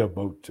idea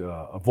about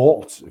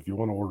vaults. If you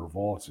want to order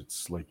vaults,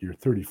 it's like you're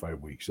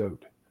 35 weeks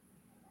out.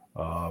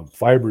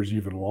 Fiber is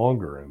even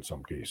longer in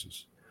some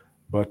cases.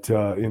 But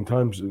in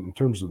terms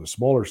of the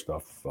smaller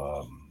stuff,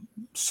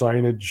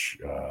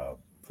 signage,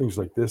 things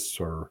like this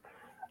are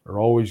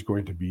always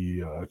going to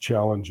be a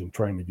challenge in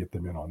trying to get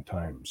them in on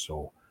time.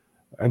 So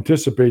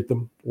anticipate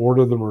them,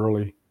 order them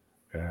early,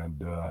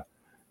 and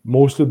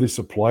most of the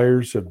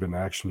suppliers have been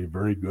actually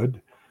very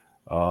good.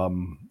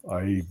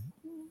 I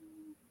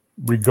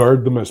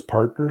regard them as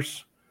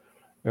partners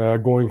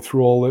going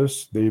through all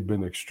this. They've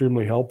been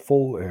extremely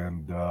helpful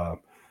and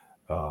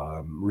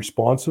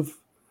responsive,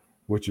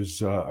 which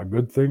is a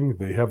good thing.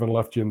 They haven't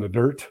left you in the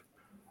dirt,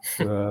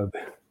 so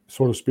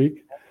to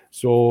speak.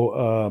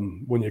 So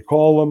when you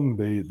call them,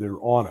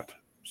 they're on it.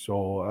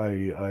 So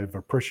I've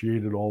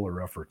appreciated all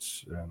their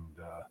efforts,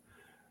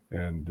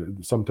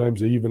 and sometimes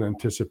they even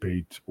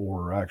anticipate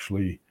or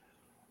actually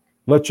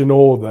let you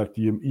know that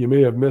you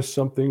may have missed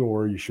something,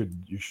 or you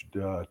should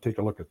take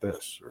a look at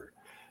this.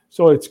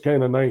 So it's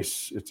kind of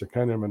nice. It's a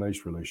kind of a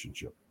nice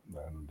relationship,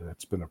 and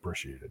it's been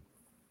appreciated.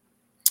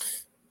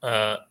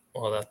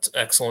 Well, that's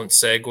excellent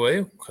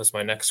segue, because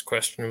my next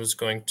question was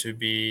going to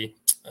be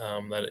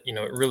that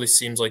it really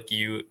seems like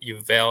you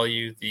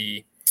value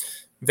the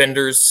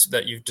vendors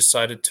that you've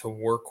decided to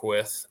work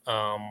with.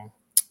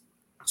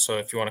 So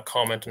if you want to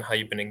comment on how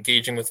you've been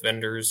engaging with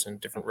vendors and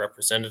different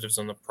representatives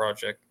on the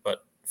project.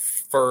 But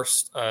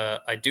first,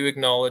 I do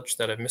acknowledge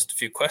that I've missed a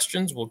few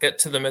questions. We'll get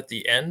to them at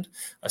the end.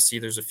 I see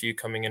there's a few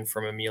coming in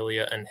from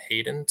Amelia and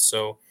Hayden.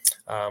 So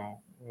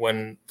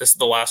when this is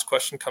the last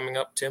question coming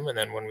up, Tim, and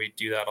then when we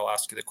do that, I'll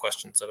ask you the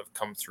questions that have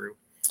come through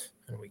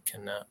and we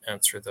can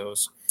answer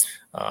those.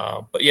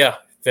 But yeah,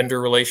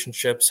 vendor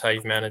relationships, how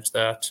you've managed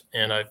that.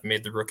 And I've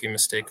made the rookie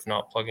mistake of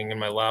not plugging in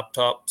my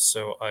laptop,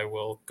 so I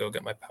will go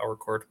get my power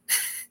cord.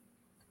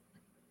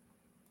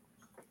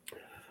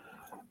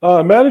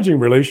 Managing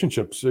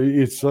relationships,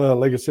 it's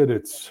like I said,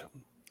 it's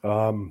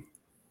you're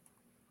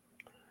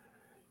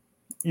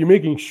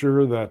making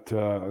sure that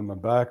in the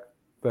back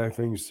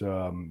things,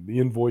 the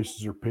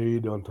invoices are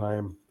paid on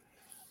time,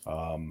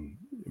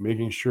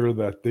 making sure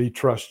that they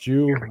trust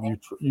you,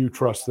 you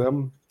trust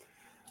them.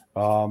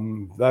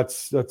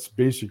 That's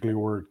basically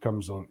where it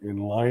comes in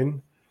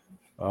line.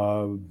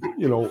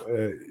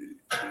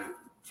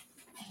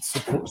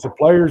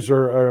 Suppliers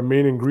are a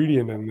main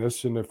ingredient in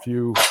this, and if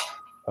you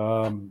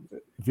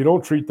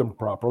don't treat them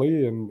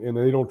properly and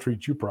they don't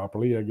treat you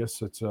properly, I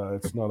guess it's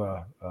not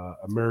a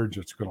marriage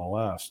that's going to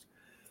last.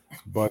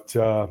 But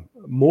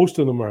most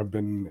of them have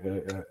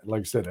been,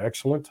 like I said,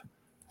 excellent,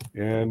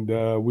 and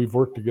we've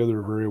worked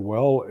together very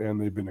well, and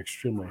they've been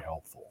extremely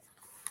helpful.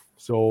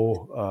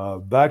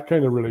 So that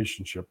kind of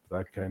relationship,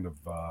 that kind of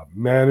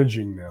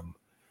managing them,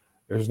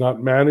 is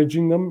not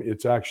managing them;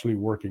 it's actually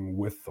working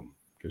with them,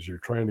 because you're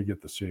trying to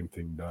get the same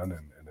thing done,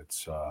 and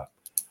it's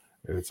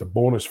a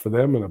bonus for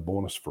them and a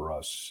bonus for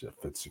us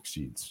if it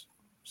succeeds.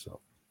 So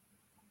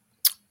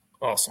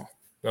awesome.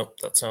 Nope,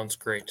 that sounds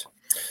great.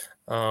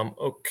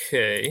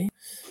 Okay.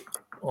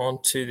 On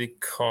to the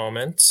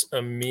comments.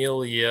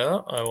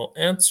 Amelia, I will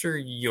answer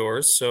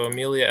yours. So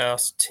Amelia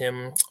asked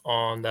Tim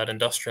on that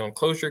industrial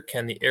enclosure,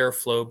 can the air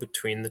flow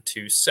between the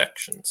two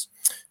sections?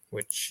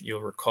 Which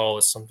you'll recall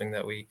is something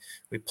that we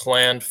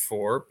planned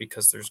for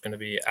because there's going to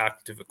be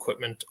active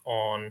equipment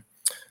on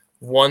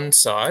one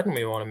side, and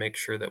we want to make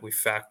sure that we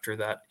factor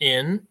that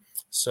in.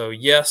 So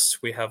yes,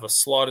 we have a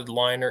slotted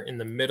liner in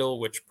the middle,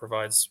 which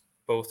provides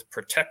both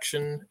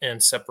protection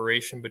and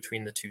separation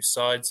between the two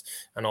sides,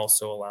 and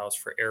also allows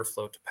for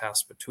airflow to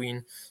pass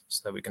between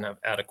so that we can have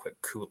adequate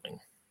cooling.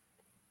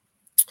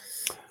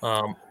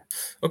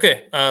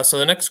 Okay, so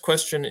the next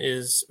question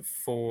is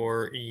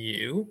for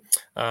you.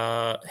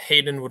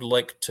 Hayden would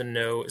like to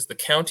know, is the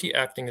county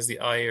acting as the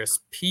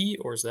ISP,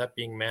 or is that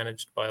being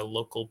managed by a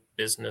local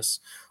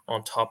business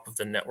on top of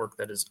the network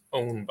that is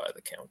owned by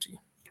the county?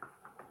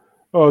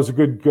 Oh, it's a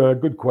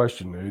good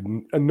question,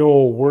 Hayden.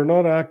 No, we're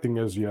not acting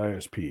as the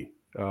ISP.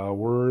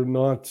 We're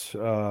not.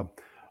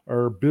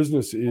 Our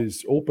business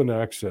is open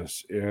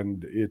access,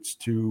 and it's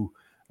to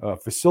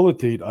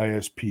facilitate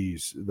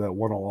ISPs that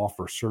want to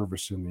offer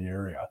service in the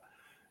area.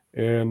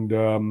 And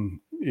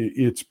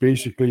it's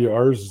basically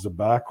ours is a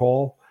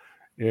backhaul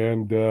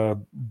and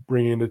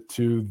bringing it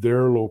to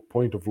their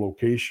point of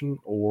location,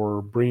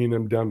 or bringing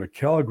them down to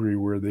Calgary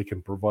where they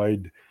can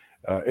provide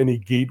any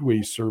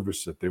gateway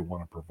service that they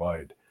want to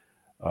provide.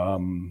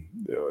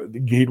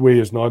 The gateway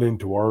is not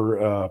into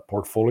our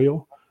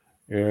portfolio,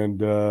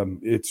 and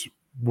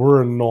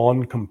we're a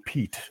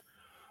non-compete.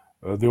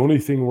 The only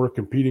thing we're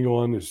competing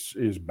on is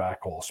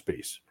backhaul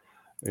space,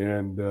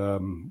 and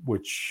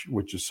which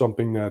is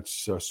something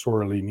that's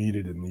sorely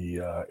needed in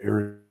the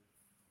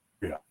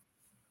area.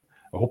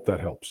 I hope that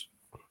helps.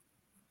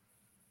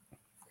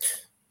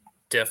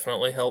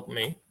 Definitely helped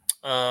me.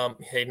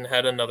 Hayden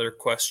had another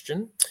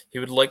question. He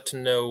would like to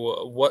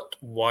know what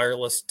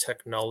wireless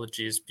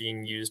technology is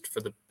being used for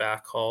the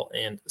backhaul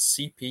and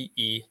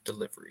CPE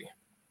delivery.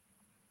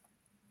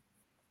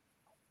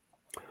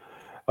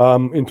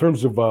 In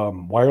terms of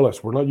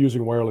wireless, we're not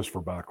using wireless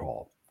for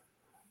backhaul.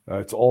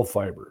 It's all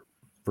fiber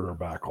for our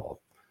backhaul.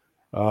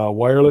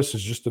 Wireless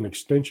is just an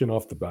extension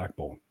off the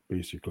backbone,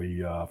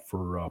 basically,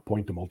 for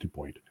point to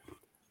multipoint.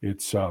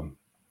 It's an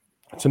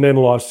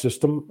NLOS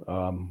system.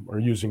 We're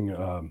using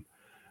an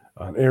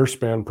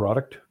AirSpan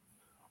product,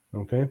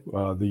 okay,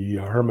 the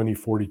Harmony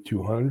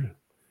 4200,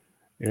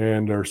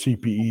 and our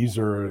CPEs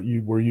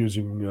we're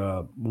using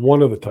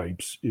one of the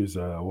types is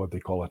what they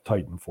call a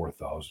Titan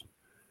 4000,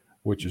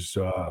 which is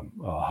a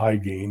high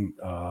gain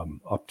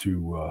up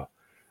to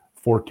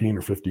 14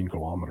 or 15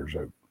 kilometers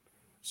out.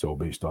 So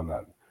based on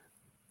that,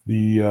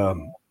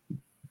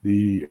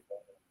 the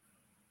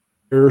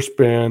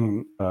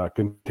AirSpan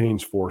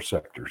contains 4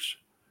 sectors,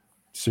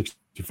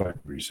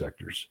 65-degree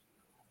sectors.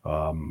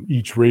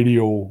 Each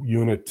radio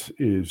unit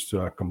is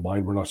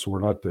combined. We're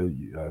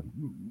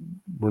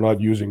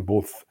not using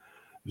both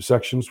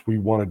sections. We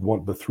wanted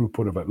the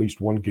throughput of at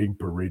least 1 gig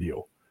per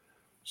radio.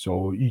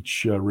 So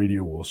each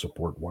radio will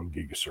support 1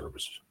 gig of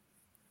service.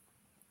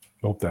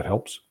 Hope that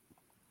helps.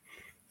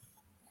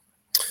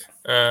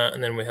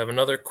 And then we have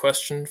another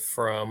question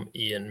from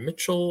Ian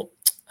Mitchell.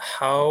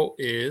 How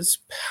is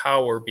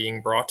power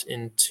being brought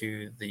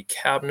into the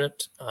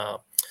cabinet?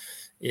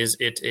 Is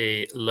it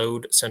a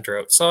load center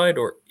outside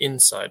or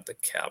inside the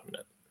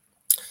cabinet?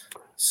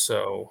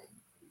 So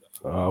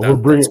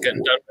that's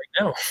getting done right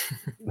now.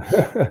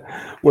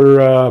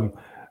 We're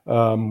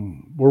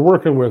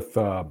working with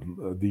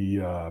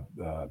the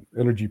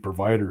energy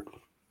provider.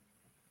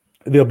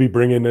 They'll be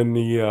bringing in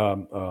the a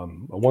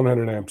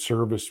 100 amp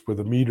service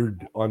with a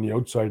metered on the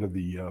outside of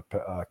the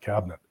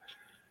cabinet.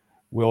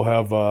 We'll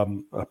have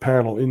a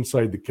panel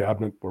inside the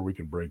cabinet where we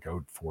can break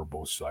out for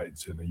both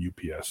sides, and the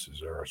UPS is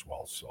there as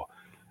well. So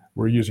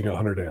we're using a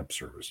 100 amp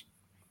service.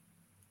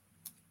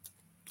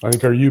 I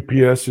think our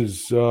UPS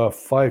is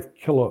 5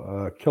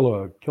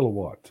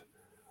 kilowatt.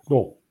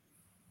 No,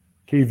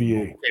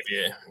 kVA.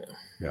 kVA,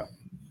 yeah.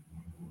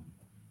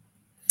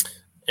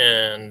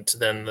 And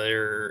then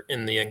there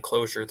in the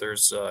enclosure,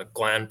 there's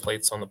gland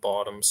plates on the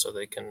bottom, so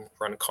they can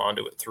run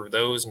conduit through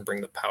those and bring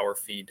the power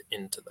feed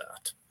into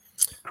that.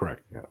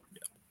 Correct. Yeah.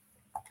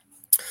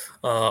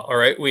 All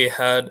right. We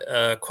had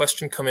a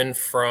question come in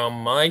from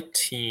my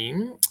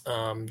team.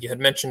 You had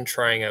mentioned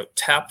trying out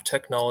tap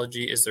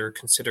technology. Is there a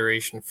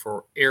consideration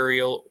for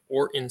aerial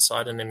or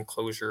inside an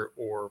enclosure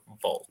or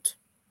vault?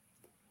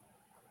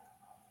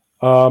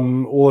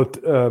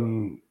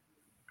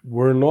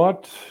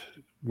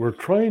 We're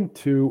trying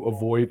to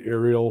avoid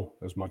aerial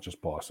as much as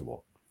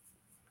possible.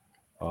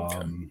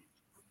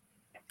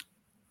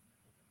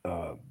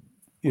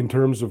 In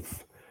terms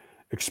of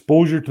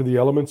exposure to the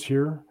elements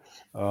here,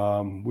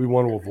 we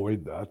want to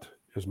avoid that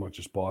as much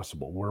as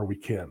possible where we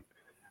can.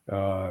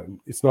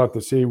 It's not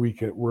to say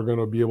we're going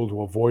to be able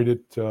to avoid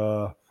it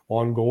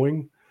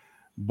ongoing,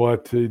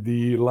 But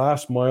the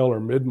last mile or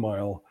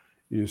mid-mile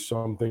is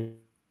something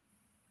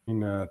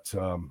that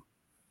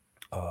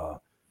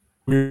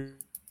we're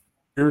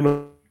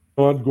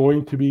not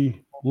going to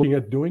be looking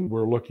at doing.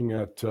 We're looking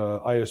at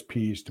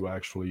ISPs to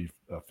actually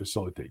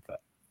facilitate that.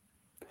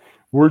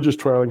 We're just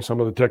trialing some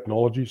of the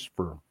technologies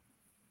for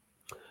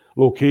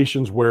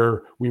locations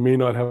where we may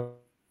not have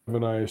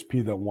an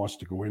ISP that wants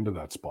to go into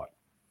that spot.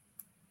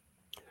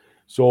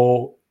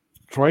 So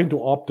trying to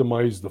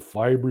optimize the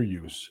fiber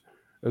use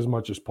as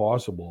much as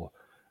possible.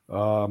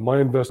 My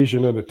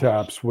investigation into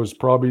TAPS was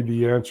probably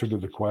the answer to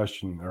the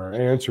question, or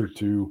answer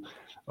to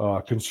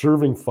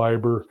conserving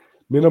fiber,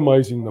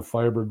 minimizing the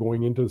fiber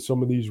going into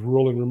some of these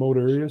rural and remote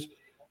areas,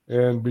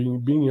 and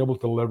being able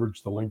to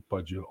leverage the link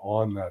budget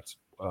on that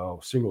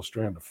single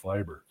strand of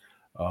fiber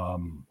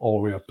all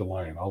the way up the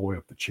line, all the way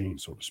up the chain,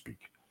 so to speak.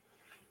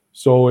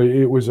 So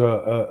it was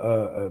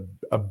a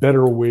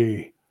better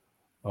way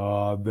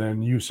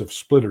than use of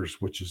splitters,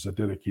 which is a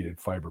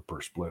dedicated fiber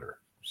per splitter.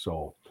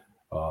 So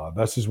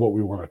this is what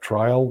we want to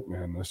trial,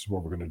 and this is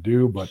what we're going to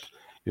do. But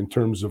in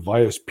terms of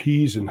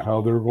ISPs and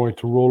how they're going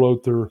to roll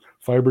out their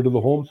fiber to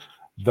the home,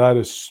 that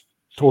is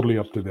totally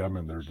up to them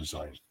and their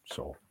design.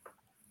 So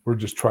we're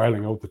just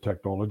trialing out the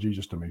technology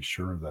just to make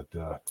sure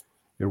that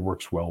it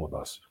works well with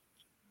us.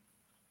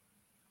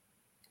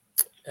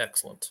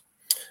 Excellent.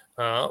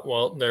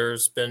 Well,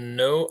 there's been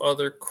no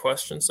other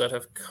questions that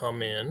have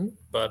come in,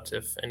 but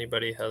if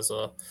anybody has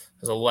a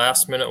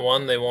last minute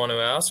one they want to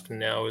ask,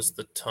 now is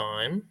the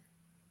time.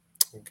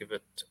 We'll give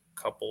it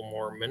a couple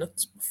more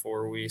minutes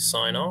before we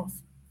sign off.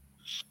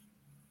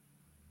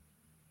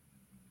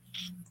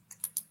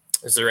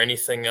 Is there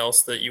anything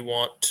else that you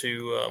want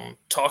to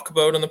talk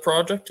about in the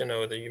project? I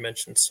know that you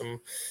mentioned some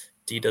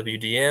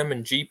DWDM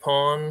and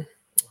GPON.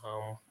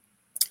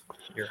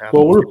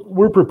 Well,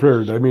 we're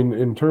prepared. I mean,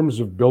 in terms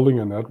of building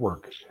a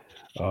network,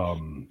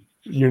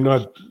 you're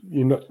not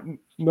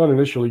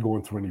initially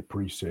going through any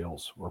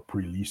pre-sales or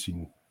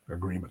pre-leasing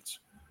agreements.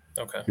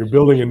 Okay. You're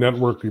building a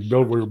network.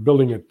 We're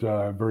building it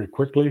very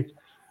quickly,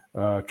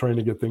 trying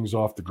to get things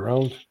off the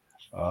ground.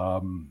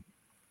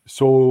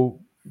 So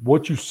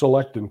what you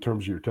select in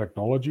terms of your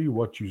technology,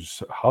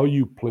 how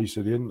you place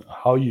it in,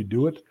 how you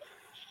do it,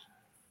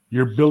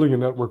 you're building a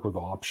network with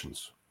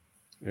options.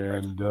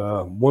 And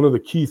one of the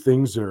key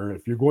things there,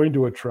 if you're going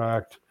to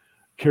attract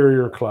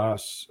carrier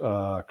class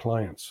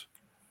clients,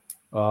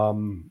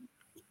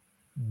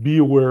 be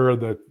aware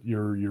that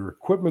your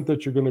equipment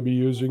that you're going to be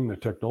using, the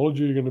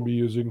technology you're going to be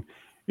using,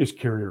 is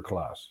carrier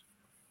class.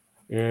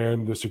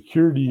 And the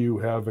security you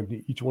have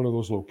in each one of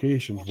those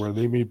locations where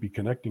they may be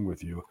connecting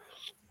with you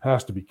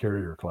has to be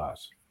carrier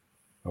class,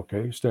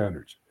 okay,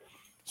 standards.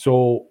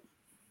 So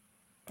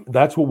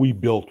that's what we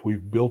built.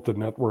 We've built a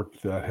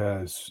network that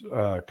has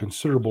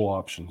considerable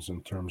options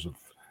in terms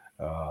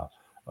of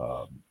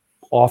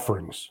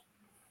offerings,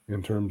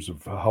 in terms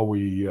of how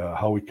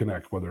we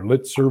connect, whether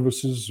lit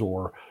services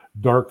or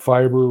dark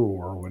fiber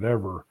or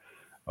whatever.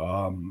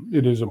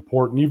 It is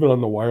important, even on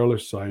the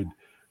wireless side.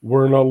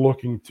 We're not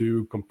looking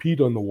to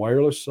compete on the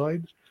wireless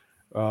side.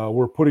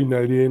 We're putting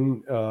that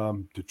in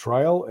to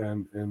trial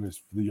and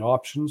it's the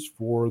options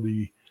for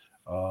the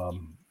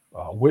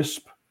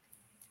WISP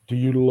to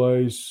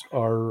utilize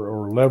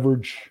or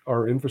leverage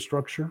our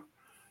infrastructure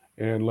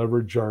and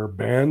leverage our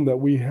band that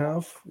we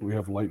have. We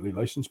have lightly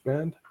licensed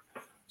band.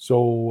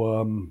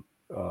 So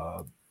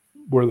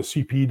where the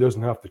CPE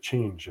doesn't have to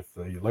change if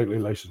the lightly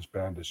licensed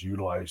band is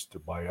utilized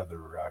by other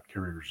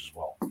carriers as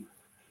well.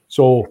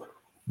 So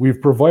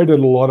we've provided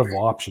a lot of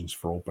options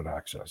for open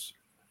access.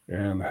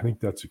 And I think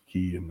that's a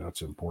key and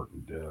that's an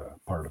important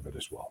part of it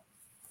as well.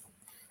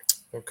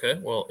 Okay,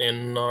 well,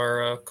 in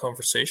our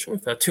conversation,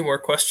 we've had two more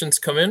questions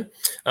come in.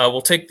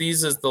 We'll take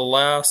these as the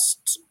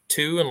last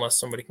two, unless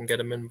somebody can get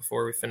them in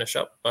before we finish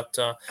up. But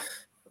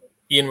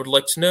Ian would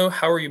like to know,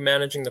 how are you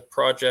managing the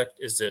project?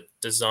 Is it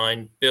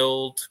design,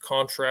 build,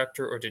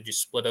 contractor, or did you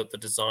split out the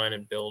design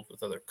and build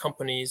with other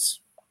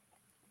companies?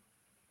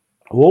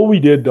 What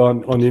we did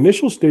on the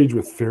initial stage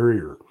with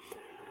Farrier,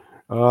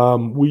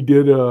 we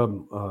did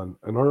an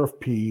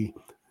RFP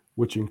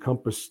which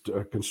encompassed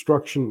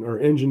construction or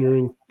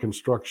engineering,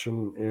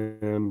 construction,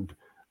 and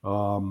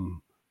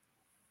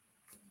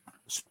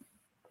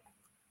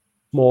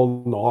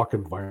small knock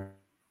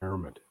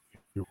environment.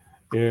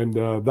 And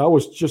that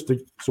was just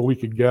so we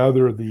could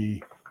gather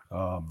the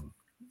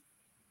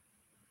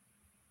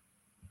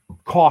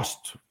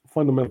cost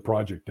fundamental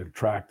project and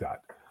track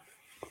that.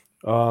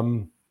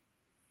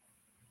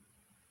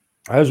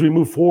 As we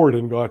moved forward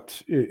and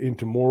got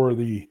into more of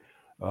the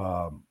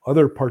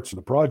other parts of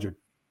the project,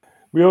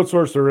 we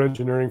outsourced our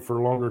engineering for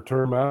longer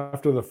term.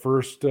 After the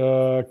first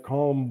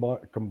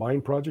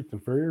combined project in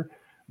Farrier,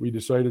 we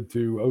decided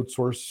to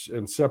outsource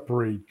and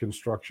separate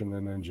construction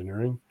and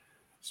engineering.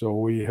 So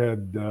we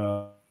had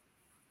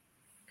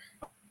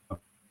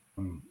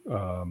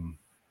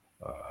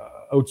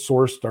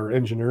outsourced our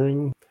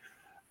engineering.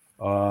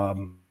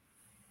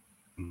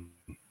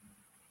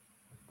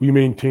 We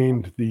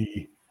maintained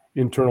the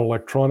internal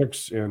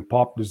electronics and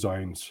POP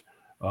designs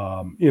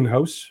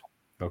in-house,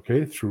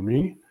 okay, through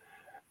me.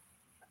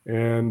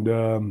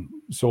 And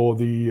so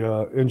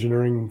the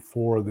engineering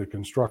for the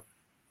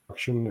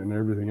construction and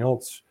everything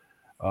else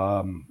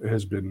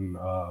has been,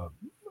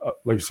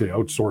 like I say,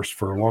 outsourced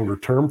for a longer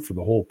term for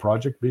the whole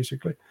project,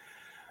 basically.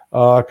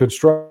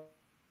 Construction,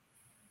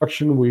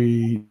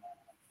 we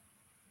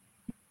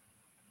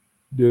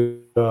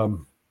did a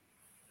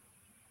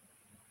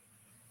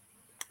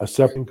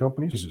separate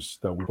companies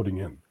that we're putting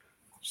in.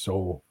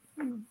 So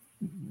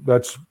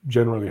that's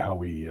generally how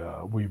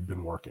we've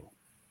been working.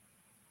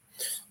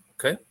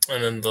 Okay,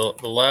 and then the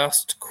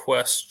last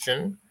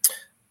question,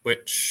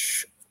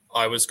 which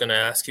I was going to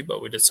ask you,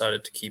 but we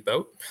decided to keep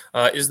out.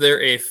 Is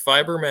there a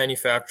fiber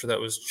manufacturer that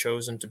was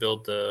chosen to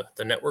build the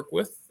network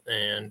with?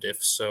 And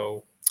if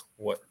so,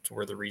 what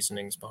were the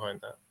reasonings behind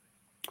that?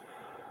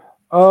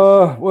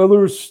 Well,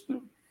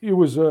 it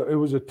was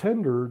a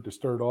tender to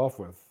start off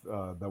with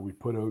that we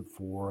put out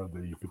for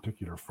the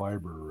particular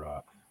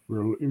fiber. We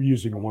were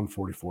using a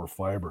 144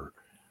 fiber,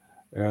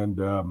 and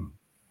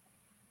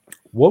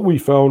what we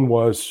found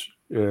was,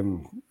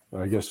 and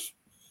I guess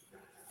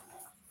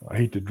I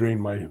hate to drain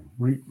my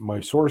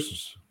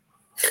sources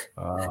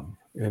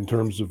in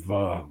terms of,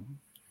 but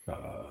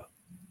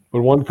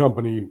one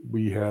company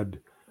we had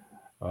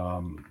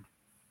a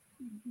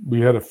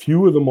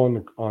few of them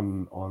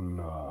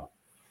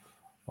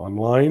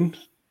online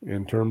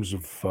in terms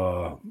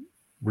of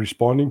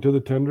responding to the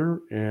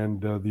tender,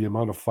 and the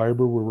amount of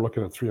fiber we were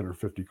looking at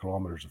 350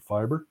 kilometers of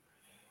fiber.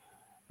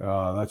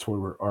 That's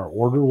where our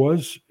order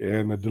was,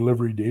 and a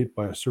delivery date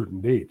by a certain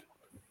date.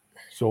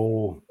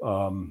 So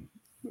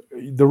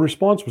the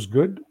response was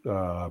good.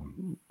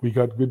 We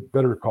got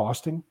better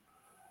costing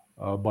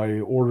by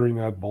ordering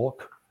that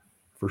bulk,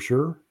 for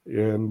sure.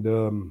 And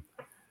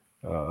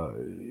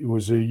it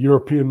was a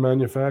European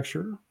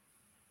manufacturer,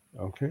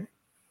 okay,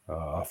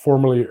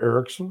 formerly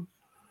Ericsson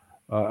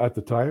at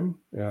the time,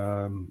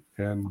 and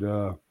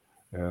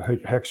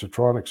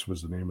Hexatronics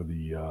was the name of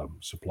the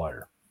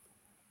supplier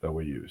that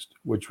we used,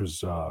 which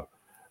was an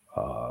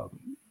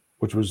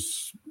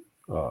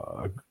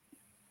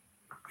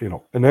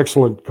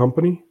excellent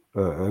company,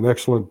 an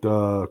excellent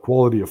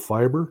quality of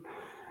fiber,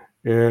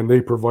 and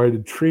they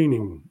provided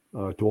training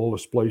to all the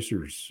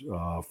splicers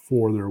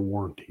for their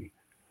warranty,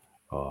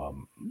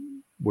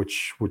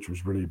 which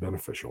was really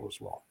beneficial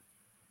as well.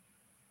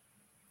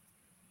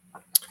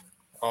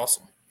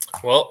 Awesome.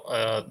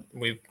 Well,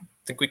 we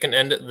think we can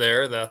end it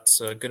there.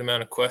 That's a good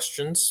amount of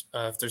questions.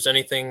 If there's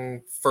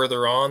anything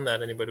further on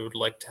that anybody would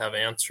like to have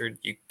answered,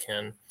 you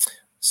can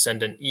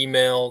send an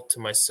email to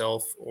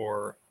myself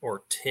or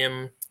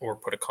Tim, or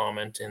put a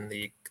comment in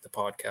the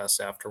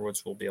podcast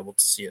afterwards. We'll be able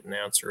to see it and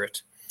answer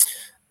it.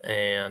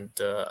 And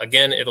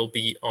again, it'll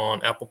be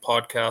on Apple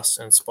Podcasts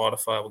and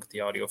Spotify. We'll get the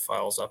audio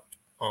files up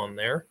on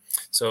there.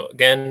 So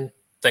again,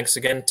 thanks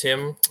again,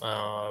 Tim.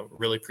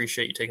 Really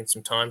appreciate you taking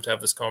some time to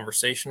have this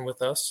conversation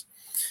with us,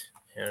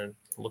 and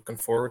looking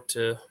forward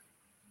to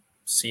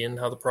seeing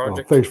how the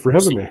project. Well, thanks for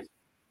having me.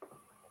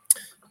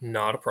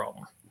 Not a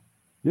problem.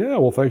 Yeah,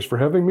 well, thanks for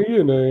having me,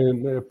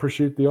 and I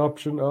appreciate the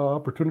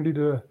opportunity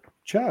to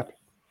chat.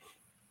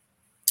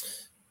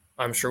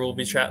 I'm sure we'll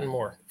be chatting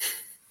more.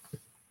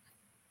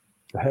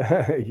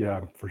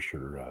 Yeah, for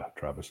sure,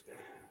 Travis.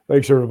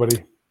 Thanks,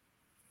 everybody.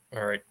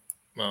 All right.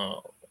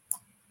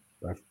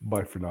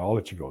 Bye for now. I'll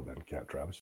let you go then, Travis.